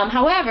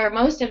 However,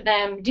 most of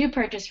them do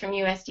purchase from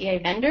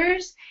USDA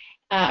vendors,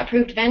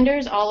 approved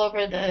vendors all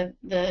over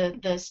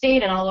the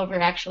state and all over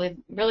actually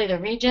really the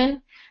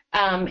region.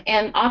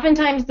 And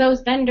oftentimes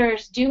those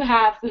vendors do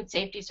have food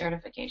safety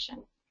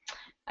certification.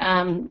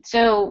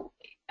 So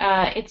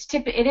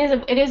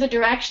it is a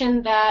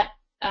direction that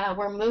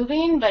we're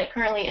moving, but it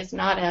currently is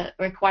not a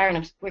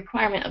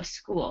requirement of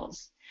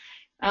schools.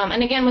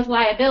 And again, with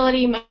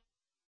liability,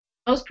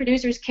 most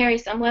producers carry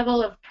some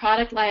level of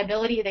product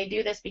liability. They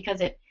do this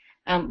because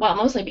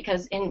mostly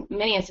because in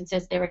many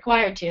instances they're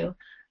required to,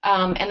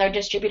 and their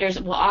distributors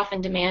will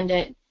often demand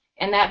it,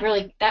 and that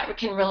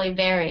can really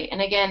vary.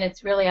 And again,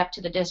 it's really up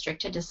to the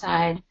district to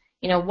decide,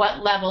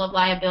 what level of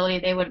liability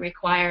they would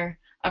require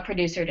a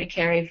producer to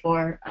carry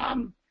for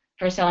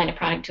selling a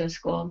product to a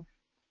school.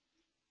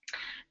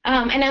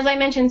 And as I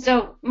mentioned,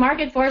 so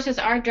market forces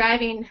are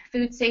driving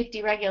food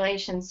safety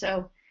regulations.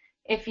 So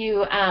if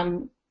you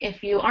aren't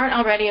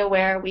already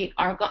aware, we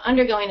are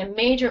undergoing a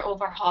major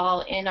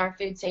overhaul in our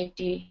food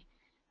safety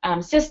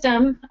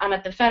system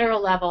at the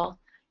federal level,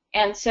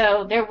 and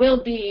so there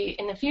will be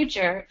in the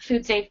future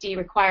food safety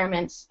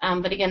requirements,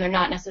 but again, they're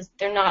not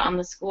on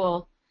the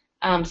school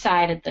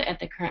side at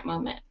the current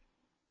moment.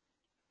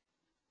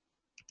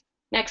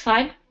 Next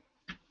slide.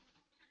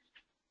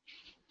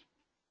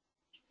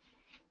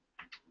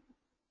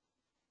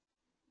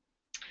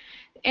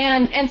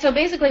 And so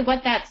basically,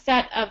 what that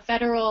set of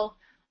federal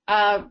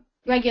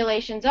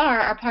regulations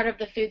are part of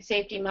the Food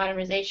Safety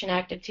Modernization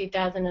Act of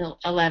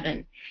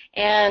 2011,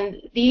 and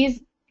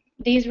these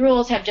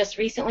rules have just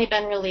recently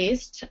been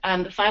released.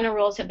 The final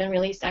rules have been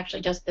released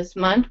actually just this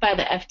month by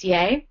the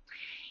FDA,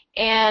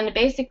 and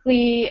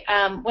basically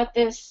what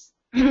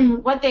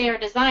they are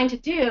designed to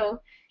do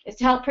is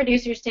to help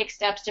producers take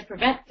steps to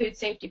prevent food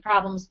safety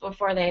problems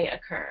before they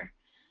occur.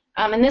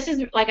 And this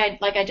is, like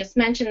I just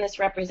mentioned, this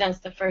represents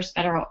the first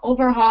federal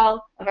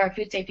overhaul of our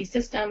food safety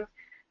system.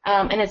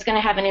 And it's going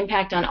to have an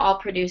impact on all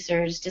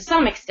producers to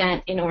some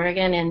extent in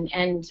Oregon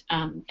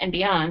and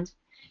beyond.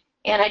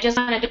 And I just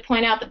wanted to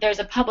point out that there's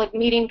a public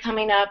meeting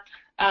coming up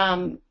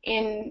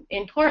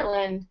in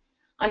Portland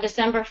on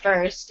December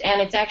 1st,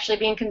 and it's actually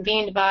being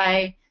convened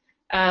by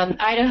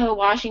Idaho,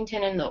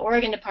 Washington, and the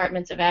Oregon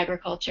Departments of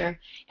Agriculture.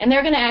 And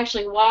they're going to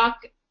actually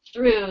walk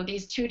through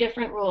these two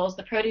different rules,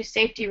 the produce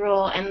safety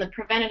rule and the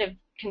preventative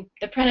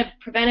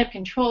preventive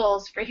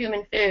controls for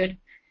human food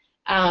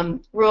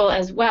rule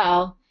as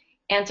well.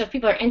 And so if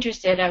people are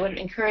interested, I would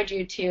encourage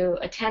you to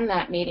attend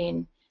that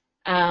meeting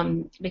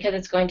because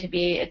it's going to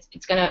be,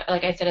 it's going to,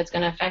 like I said, it's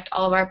going to affect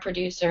all of our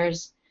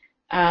producers.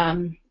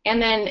 And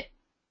then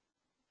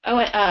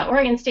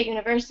Oregon State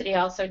University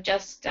also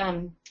just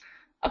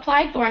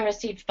applied for and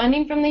received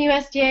funding from the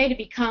USDA to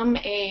become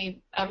a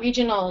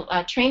regional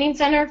training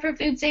center for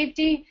food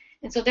safety.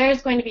 And so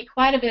there's going to be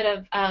quite a bit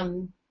of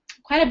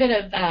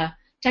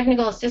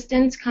technical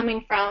assistance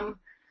coming from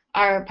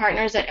our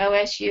partners at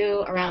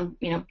OSU around,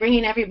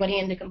 bringing everybody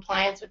into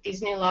compliance with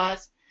these new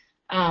laws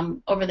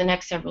over the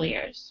next several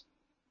years.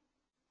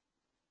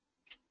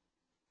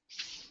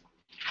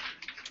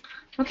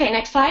 Okay,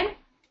 next slide.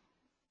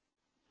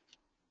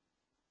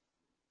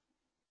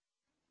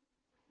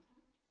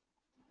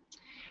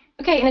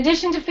 Okay, in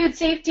addition to food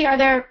safety, are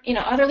there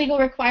other legal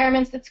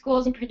requirements that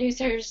schools and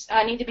producers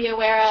need to be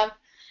aware of?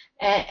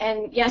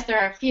 And yes, there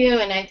are a few,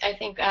 and I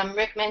think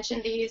Rick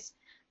mentioned these.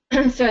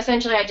 So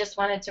essentially, I just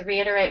wanted to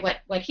reiterate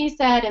what he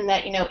said, and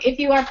that if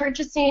you are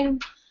purchasing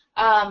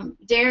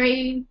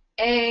dairy,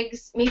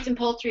 eggs, meats, and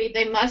poultry,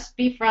 they must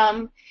be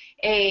from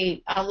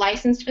a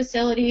licensed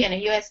facility and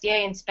a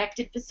USDA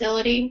inspected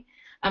facility,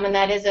 and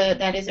that is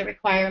a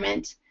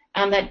requirement.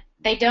 That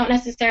they don't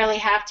necessarily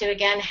have to,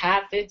 again,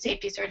 have food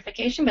safety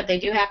certification, but they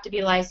do have to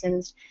be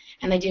licensed,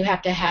 and they do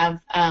have to have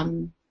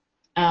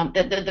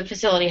the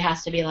facility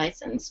has to be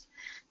licensed.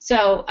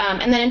 So,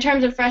 and then in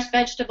terms of fresh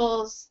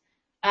vegetables,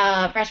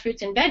 fresh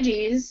fruits and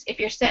veggies,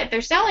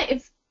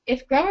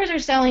 if growers are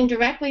selling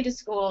directly to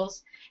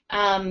schools,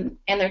 and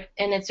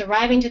it's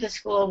arriving to the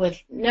school with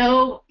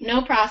no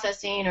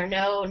processing or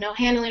no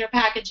handling or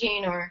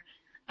packaging or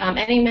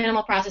any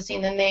minimal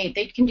processing, then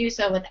they can do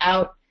so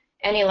without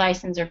any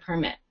license or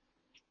permit.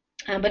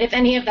 But if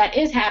any of that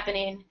is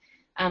happening,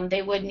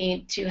 they would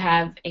need to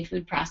have a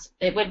food process.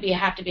 It would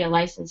have to be a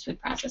licensed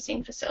food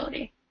processing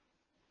facility.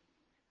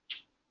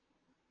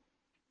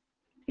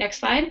 Next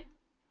slide.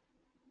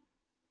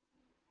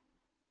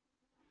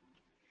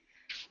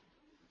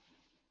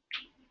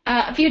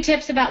 A few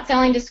tips about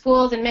selling to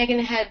schools, and Megan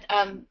had,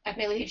 I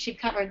believe she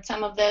covered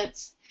some of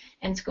this,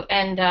 and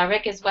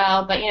Rick as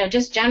well. But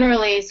just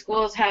generally,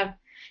 schools have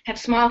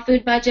small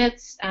food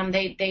budgets.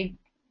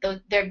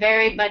 They're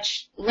very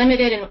much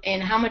limited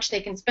in how much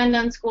they can spend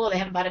on school. They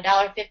have about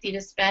 $1.50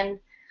 to spend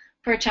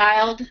per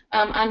child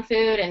on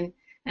food, and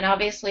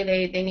obviously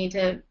they need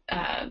to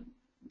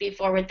be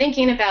forward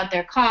thinking about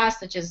their costs,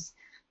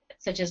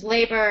 such as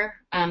labor.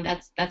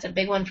 That's a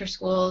big one for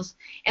schools,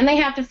 and they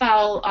have to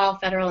follow all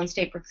federal and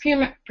state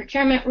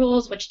procurement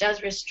rules, which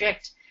does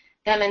restrict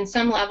them in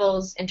some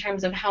levels in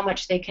terms of how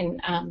much they can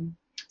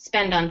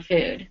spend on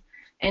food.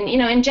 And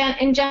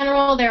in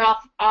general, they're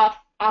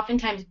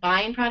oftentimes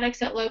buying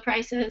products at low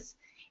prices.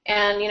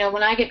 And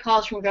when I get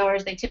calls from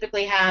growers, they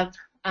typically have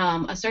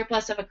a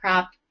surplus of a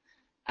crop,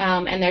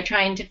 and they're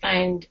trying to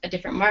find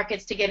different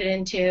markets to get it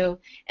into.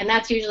 And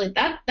that's usually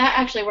that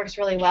actually works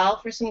really well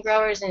for some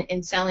growers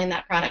in selling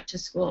that product to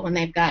school when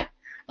they've got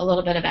a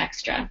little bit of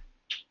extra.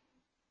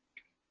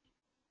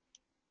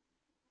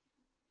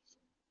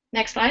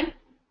 Next slide.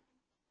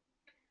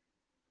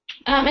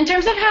 In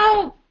terms of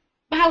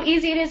how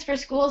easy it is for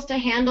schools to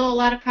handle a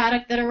lot of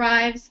product that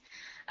arrives,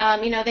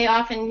 they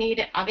often need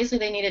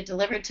it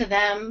delivered to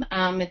them.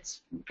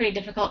 It's pretty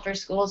difficult for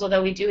schools,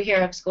 although we do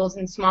hear of schools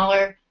in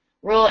smaller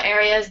rural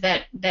areas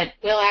that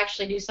will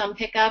actually do some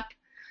pickup,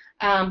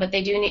 but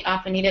they do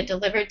often need it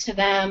delivered to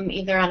them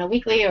either on a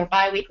weekly or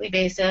bi-weekly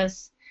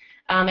basis.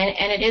 And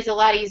it is a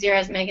lot easier,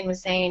 as Megan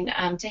was saying,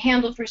 to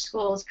handle for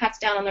schools, cuts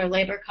down on their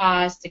labor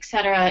costs,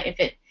 etc.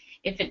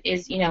 If it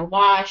is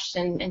washed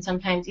and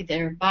sometimes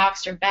either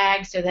boxed or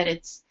bagged so that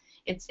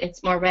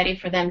it's more ready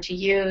for them to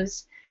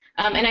use.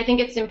 And I think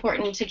it's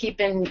important to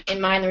keep in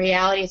mind the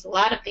realities a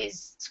lot of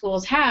these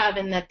schools have,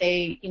 in that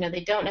they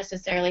don't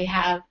necessarily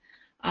have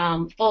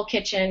full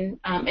kitchen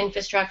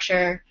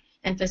infrastructure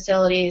and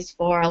facilities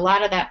for a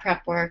lot of that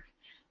prep work.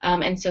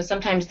 And so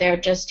sometimes they're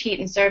just heat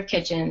and serve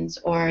kitchens,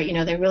 or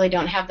they really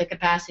don't have the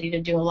capacity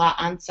to do a lot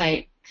on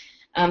site.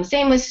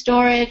 Same with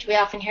storage. We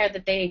often hear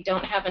that they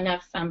don't have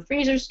enough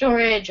freezer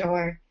storage,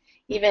 or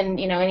even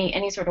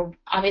any sort of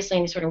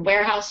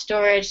warehouse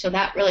storage. So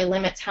that really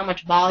limits how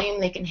much volume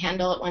they can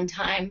handle at one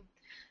time.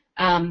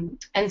 And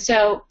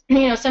so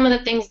some of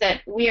the things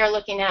that we are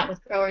looking at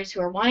with growers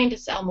who are wanting to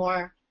sell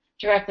more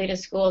directly to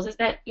schools is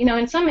that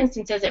in some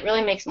instances it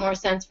really makes more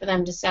sense for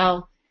them to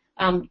sell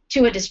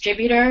to a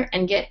distributor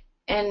and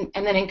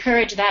then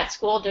encourage that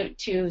school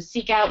to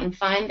seek out and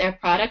find their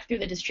product through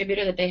the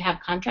distributor that they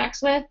have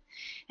contracts with.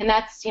 And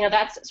that's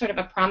sort of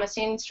a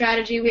promising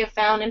strategy we have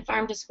found in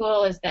Farm to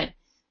School, is that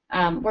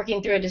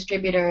working through a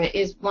distributor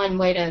is one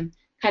way to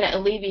kind of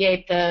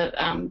alleviate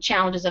the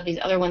challenges of these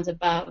other ones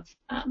above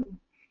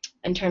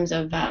in terms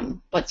of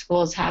what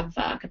schools have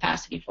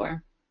capacity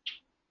for.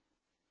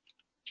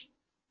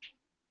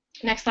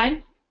 Next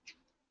slide.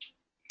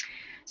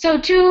 So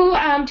two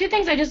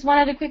things I just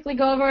wanted to quickly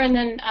go over, and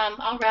then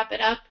I'll wrap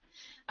it up.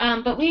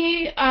 But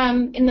we,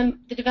 in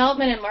the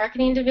development and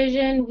marketing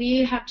division,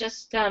 we have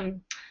just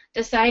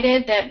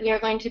decided that we are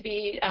going to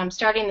be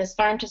starting this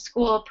farm to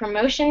school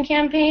promotion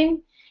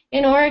campaign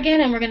in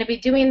Oregon, and we're going to be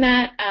doing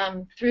that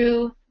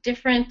through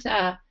different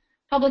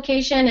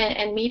publication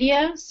and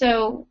media.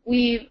 So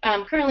we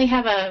currently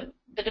have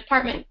the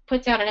department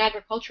puts out an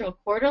agricultural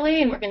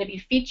quarterly, and we're going to be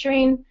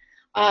featuring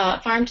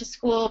farm to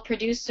school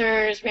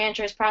producers,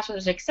 ranchers,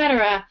 processors,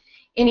 etc.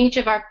 in each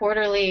of our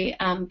quarterly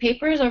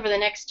papers over the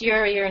next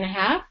year and a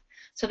half.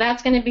 So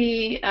that's going to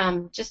be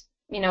just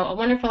a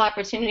wonderful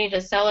opportunity to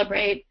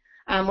celebrate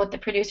what the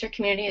producer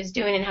community is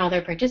doing and how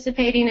they're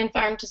participating in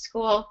farm to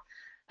school.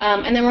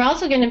 And then we're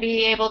also going to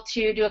be able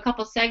to do a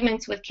couple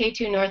segments with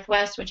K2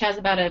 Northwest, which has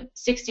about a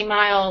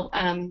 60-mile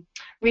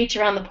reach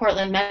around the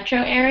Portland metro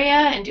area,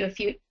 and do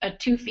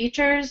two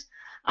features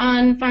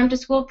on farm to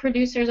school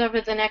producers over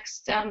the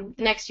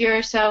next year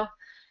or so,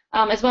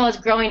 as well as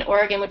Growing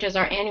Oregon, which is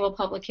our annual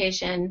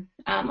publication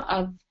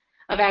of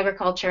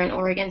agriculture in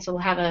Oregon. So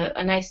we'll have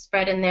a nice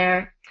spread in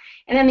there.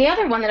 And then the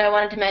other one that I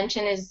wanted to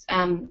mention is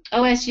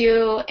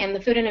OSU and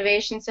the Food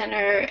Innovation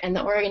Center and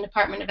the Oregon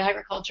Department of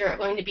Agriculture are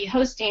going to be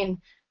hosting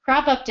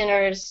crop-up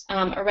dinners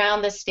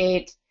around the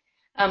state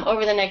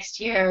over the next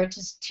year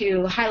just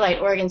to highlight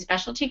Oregon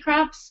specialty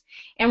crops.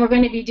 And we're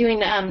going to be doing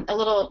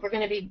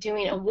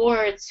doing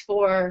awards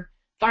for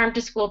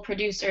farm-to-school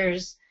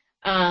producers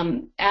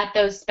at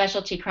those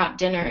specialty crop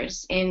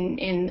dinners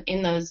in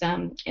those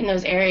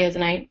areas.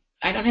 And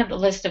I don't have the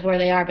list of where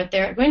they are, but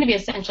they're going to be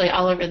essentially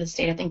all over the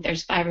state. I think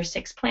there's 5 or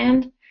 6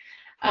 planned.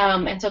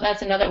 And so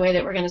that's another way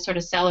that we're going to sort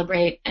of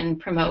celebrate and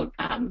promote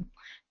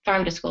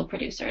farm-to-school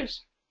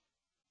producers.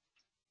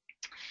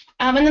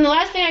 And then the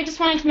last thing I just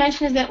wanted to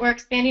mention is that we're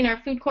expanding our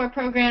Food Corps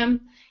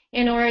program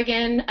in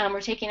Oregon. We're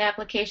taking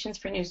applications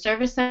for new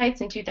service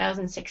sites in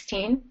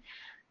 2016.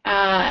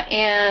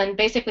 And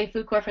basically,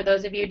 Food Corps, for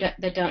those of you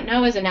that don't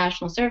know, is a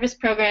national service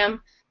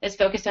program that's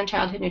focused on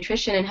childhood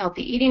nutrition and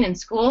healthy eating in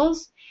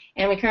schools.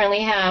 And we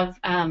currently have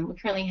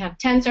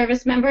 10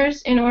 service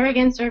members in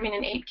Oregon, serving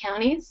in 8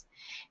 counties,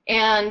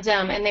 and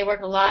they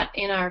work a lot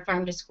in our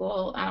farm to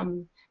school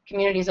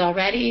communities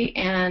already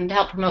and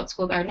help promote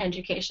school garden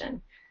education.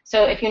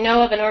 So if you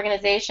know of an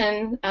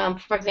organization,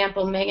 for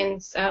example,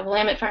 Megan's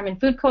Willamette Farm and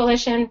Food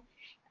Coalition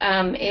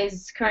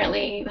is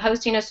currently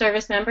hosting a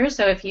service member.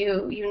 So if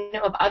you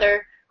know of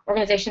other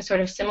organizations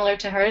sort of similar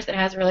to hers that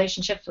has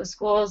relationships with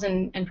schools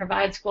and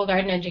provide school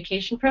garden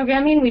education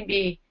programming, we'd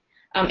be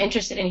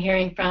interested in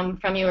hearing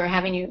from you or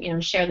having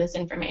you share this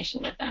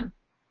information with them.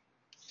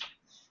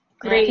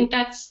 Great. And I think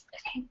that's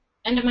the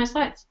end of my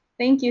slides.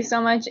 Thank you so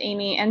much,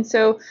 Amy. And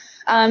so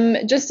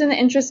just in the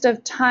interest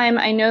of time,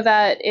 I know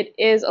that it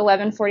is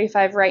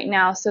 11:45 right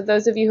now, so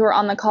those of you who are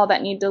on the call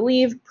that need to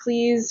leave,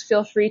 please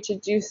feel free to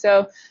do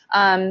so.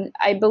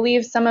 I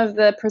believe some of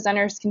the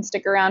presenters can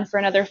stick around for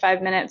another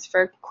 5 minutes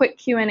for a quick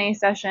Q&A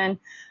session.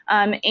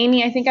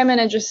 Amy, I think I'm going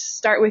to just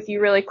start with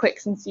you really quick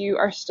since you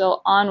are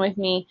still on with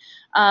me.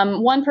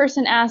 One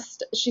person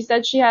asked, she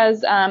said she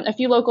has a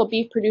few local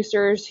beef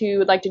producers who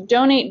would like to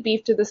donate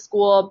beef to the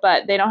school,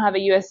 but they don't have a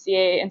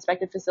USDA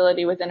inspected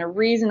facility within a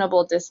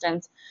reasonable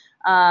distance.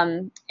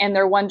 And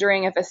they're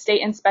wondering if a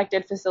state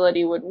inspected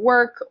facility would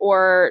work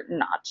or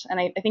not. And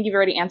I think you've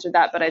already answered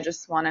that, but I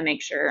just want to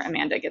make sure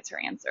Amanda gets her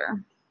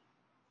answer.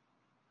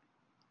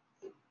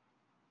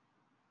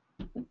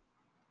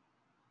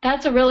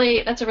 That's a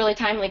really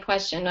timely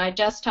question. I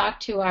just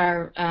talked to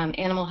our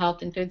animal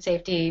health and food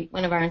safety,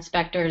 one of our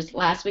inspectors,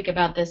 last week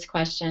about this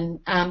question,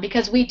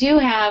 because we do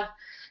have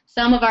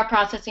some of our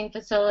processing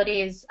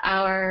facilities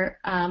are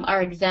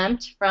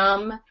exempt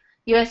from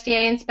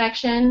USDA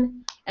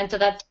inspection, and so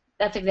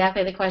that's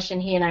exactly the question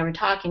he and I were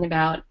talking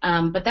about.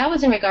 But that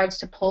was in regards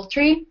to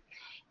poultry,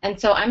 and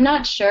so I'm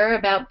not sure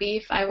about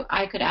beef.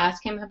 I could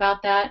ask him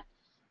about that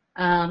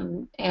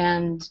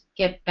and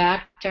get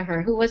back to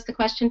her. Who was the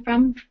question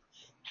from?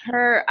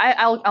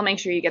 I'll make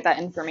sure you get that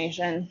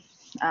information.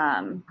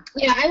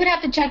 Yeah, I would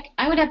have to check.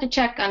 I would have to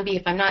check on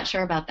beef. I'm not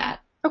sure about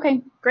that.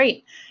 Okay,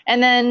 great.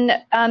 And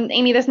then,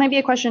 Amy, this might be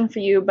a question for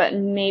you, but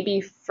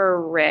maybe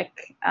for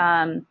Rick.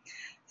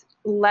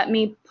 Let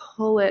me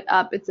pull it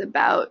up. It's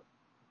about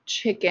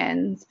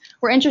chickens.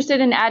 We're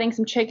interested in adding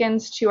some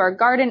chickens to our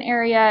garden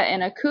area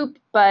in a coop,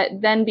 but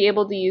then be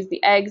able to use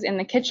the eggs in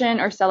the kitchen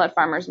or sell at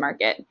farmers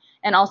market,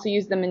 and also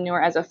use the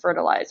manure as a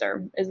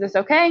fertilizer. Is this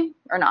okay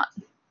or not?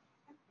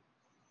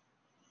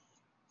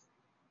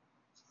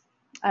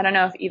 I don't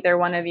know if either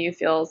one of you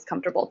feels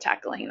comfortable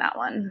tackling that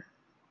one.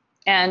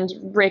 And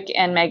Rick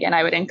and Megan,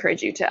 I would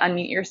encourage you to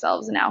unmute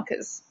yourselves now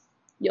because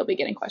you'll be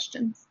getting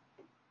questions.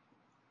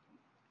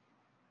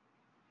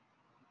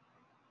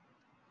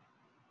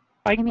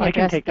 I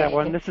can take that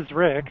one. This is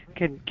Rick.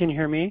 Can you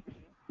hear me?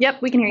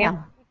 Yep, we can hear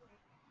you.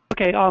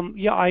 Okay.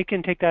 Yeah, I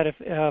can take that if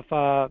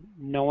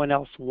no one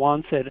else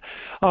wants it.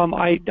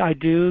 I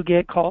do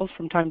get calls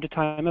from time to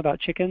time about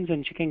chickens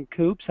and chicken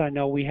coops. I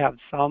know we have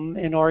some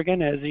in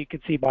Oregon, as you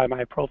can see by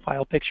my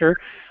profile picture.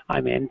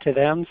 I'm into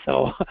them,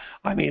 so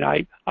I mean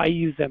I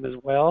use them as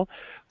well.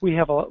 We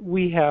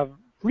have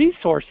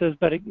resources,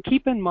 but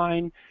keep in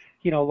mind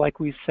like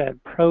we said,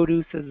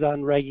 produce is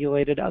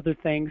unregulated, other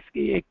things,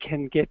 it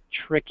can get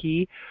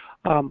tricky.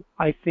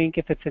 I think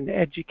if it's an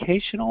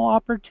educational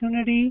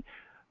opportunity,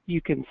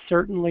 you can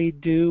certainly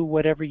do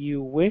whatever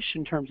you wish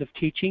in terms of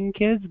teaching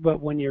kids, but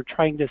when you're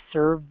trying to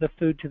serve the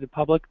food to the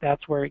public,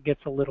 that's where it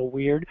gets a little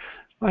weird.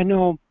 I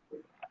know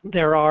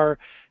there are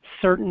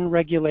certain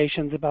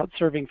regulations about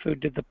serving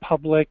food to the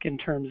public in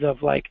terms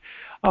of like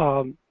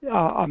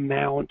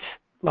amount.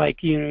 Like,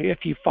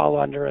 if you fall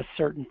under a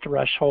certain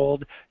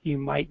threshold, you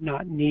might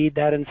not need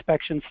that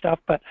inspection stuff.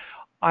 But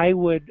I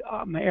would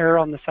err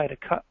on the side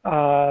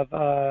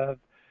of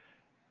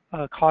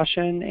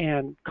caution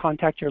and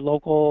contact your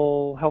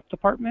local health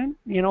department,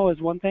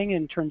 is one thing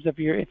in terms of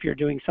if you're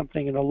doing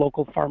something in a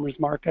local farmer's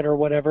market or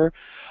whatever.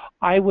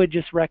 I would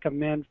just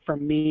recommend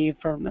from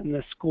in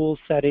the school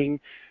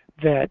setting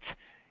that,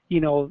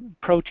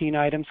 protein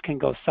items can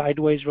go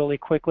sideways really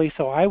quickly.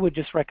 So I would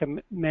just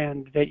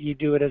recommend that you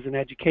do it as an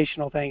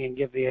educational thing and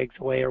give the eggs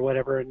away or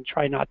whatever and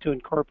try not to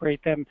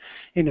incorporate them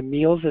into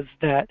meals. Is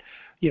that,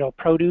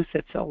 produce,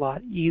 it's a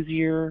lot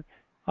easier.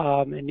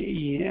 So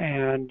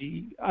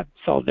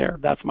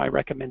that's my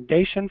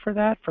recommendation for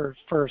that for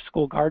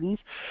school gardens.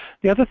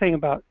 The other thing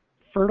about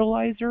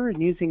fertilizer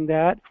and using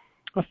that,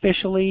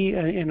 officially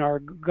in our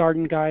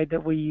garden guide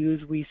that we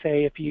use, we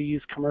say if you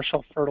use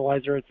commercial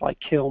fertilizer, it's like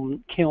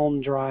kiln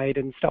dried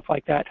and stuff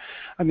like that.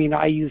 I mean,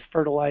 I use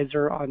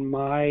fertilizer on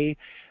my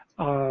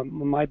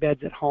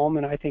beds at home,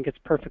 and I think it's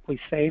perfectly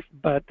safe,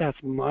 but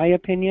that's my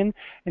opinion.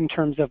 In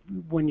terms of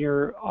when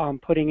you're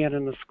putting it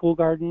in a school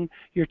garden,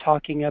 you're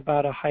talking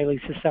about a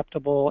highly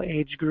susceptible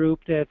age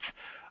group that's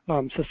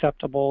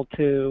susceptible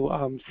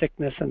to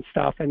sickness and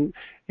stuff, and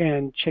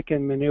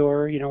chicken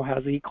manure,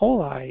 has E.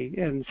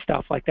 coli and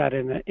stuff like that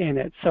in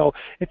it. So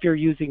if you're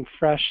using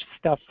fresh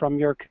stuff from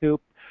your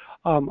coop,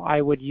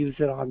 I would use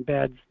it on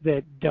beds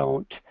that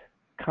don't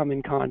come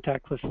in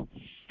contact with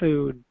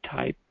food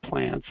type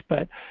plants,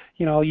 but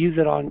use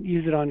it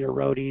on your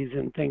rhodies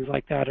and things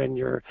like that, and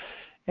your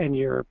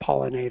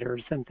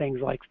pollinators and things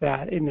like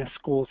that in a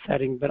school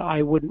setting. But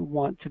I wouldn't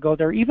want to go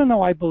there, even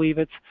though I believe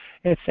it's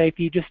safe.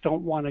 You just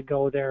don't want to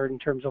go there in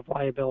terms of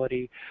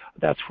liability.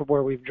 That's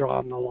where we've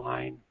drawn the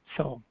line.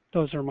 So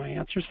those are my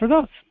answers for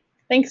those.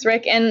 Thanks,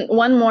 Rick. And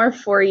one more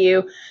for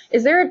you.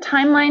 Is there a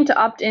timeline to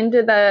opt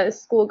into the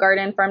school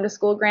garden farm to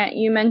school grant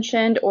you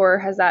mentioned, or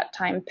has that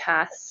time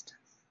passed?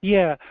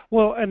 Yeah,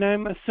 well, and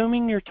I'm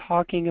assuming you're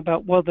talking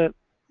about, the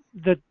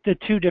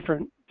two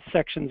different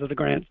sections of the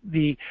grant.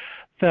 The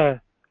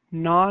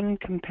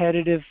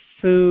non-competitive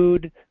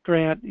food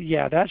grant,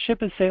 yeah, that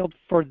ship has sailed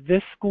for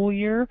this school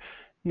year.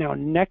 Now,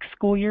 next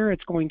school year,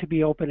 it's going to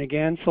be open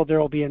again, so there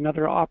will be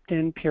another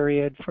opt-in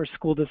period for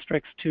school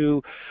districts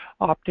to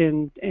opt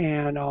in,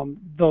 and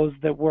those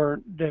that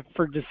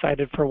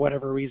decided for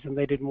whatever reason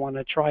they didn't want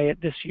to try it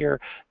this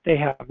year, they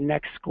have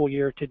next school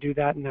year to do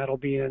that, and that'll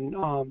be in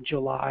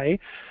July.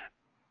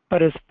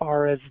 But as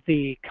far as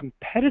the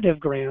competitive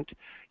grant,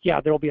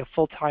 yeah, there will be a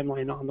full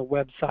timeline on the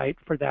website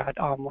for that.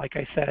 Like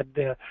I said,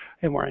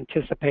 and we're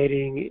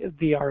anticipating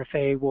the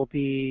RFA will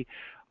be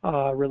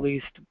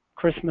released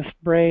Christmas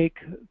break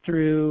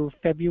through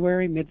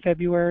February,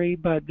 mid-February,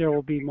 but there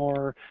will be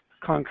more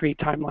concrete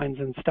timelines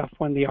and stuff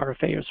when the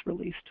RFA is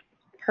released.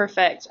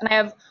 Perfect. And I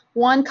have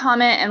one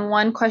comment and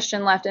one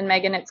question left, and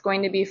Megan, it's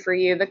going to be for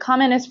you. The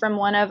comment is from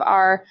one of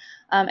our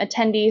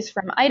attendees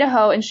from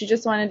Idaho, and she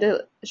just wanted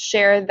to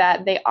share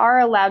that they are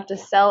allowed to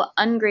sell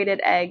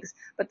ungraded eggs,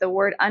 but the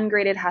word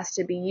ungraded has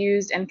to be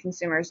used and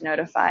consumers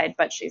notified,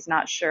 but she's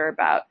not sure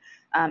about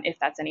if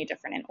that's any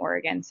different in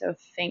Oregon. So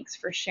thanks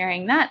for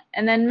sharing that.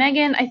 And then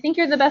Megan, I think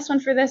you're the best one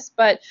for this,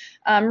 but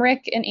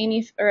Rick and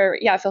Amy,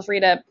 feel free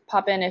to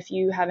pop in if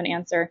you have an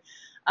answer.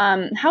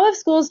 How have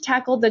schools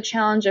tackled the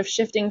challenge of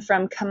shifting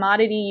from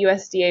commodity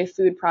USDA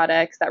food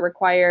products that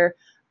require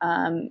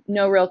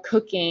no real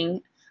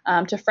cooking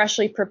to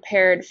freshly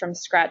prepared from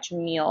scratch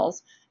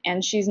meals?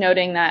 And she's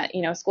noting that,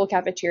 school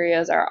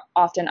cafeterias are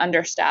often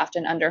understaffed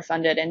and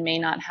underfunded and may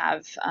not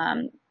have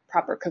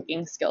proper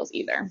cooking skills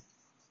either.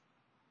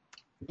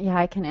 Yeah,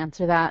 I can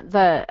answer that.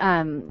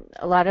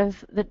 A lot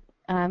of the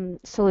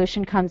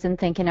solution comes in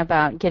thinking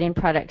about getting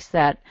products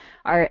that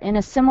are in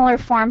a similar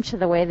form to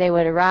the way they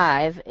would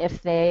arrive if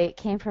they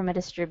came from a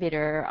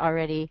distributor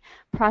already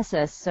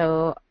processed.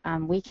 So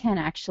we can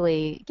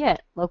actually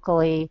get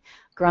locally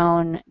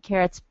grown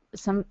carrots.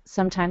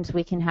 Sometimes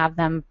we can have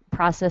them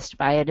processed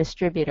by a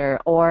distributor,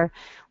 or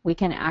we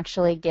can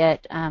actually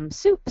get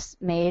soups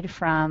made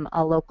from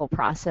a local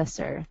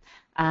processor,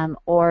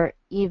 or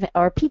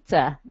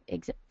pizza,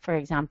 for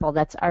example,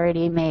 that's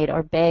already made,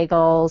 or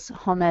bagels,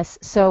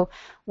 hummus. So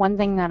one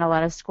thing that a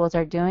lot of schools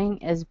are doing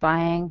is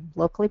buying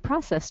locally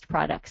processed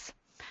products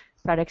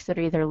that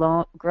are either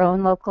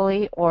grown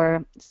locally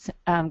or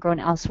grown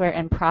elsewhere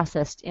and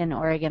processed in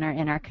Oregon or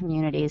in our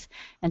communities.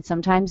 And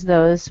sometimes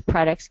those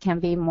products can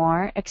be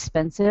more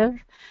expensive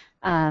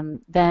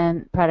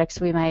than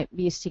products we might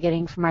be used to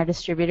getting from our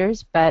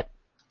distributors, but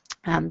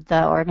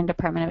The Oregon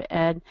Department of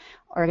Ed,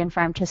 Oregon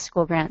Farm to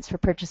School grants for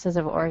purchases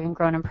of Oregon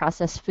grown and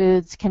processed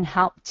foods can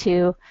help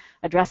to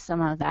address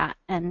some of that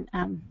and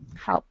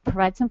help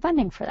provide some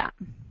funding for that.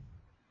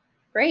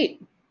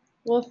 Great.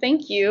 Well,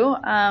 thank you.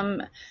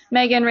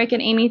 Megan, Rick,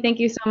 and Amy, thank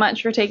you so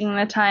much for taking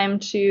the time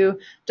to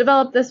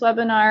develop this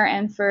webinar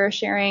and for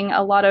sharing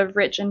a lot of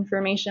rich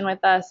information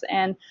with us.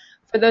 And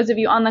for those of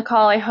you on the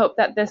call, I hope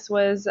that this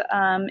was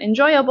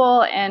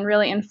enjoyable and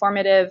really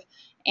informative.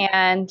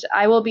 And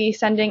I will be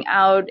sending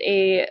out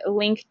a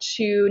link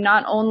to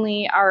not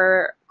only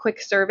our quick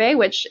survey,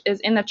 which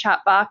is in the chat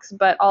box,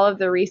 but all of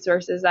the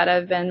resources that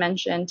have been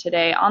mentioned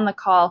today on the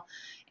call.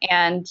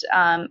 And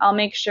I'll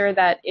make sure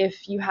that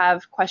if you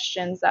have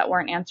questions that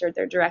weren't answered,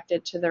 they're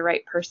directed to the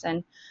right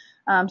person.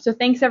 So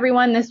thanks,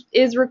 everyone. This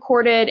is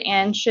recorded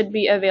and should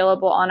be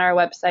available on our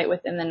website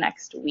within the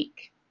next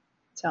week.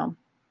 So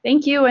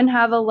thank you and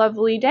have a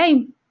lovely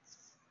day.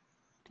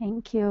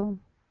 Thank you.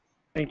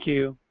 Thank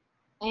you.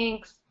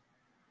 Thanks.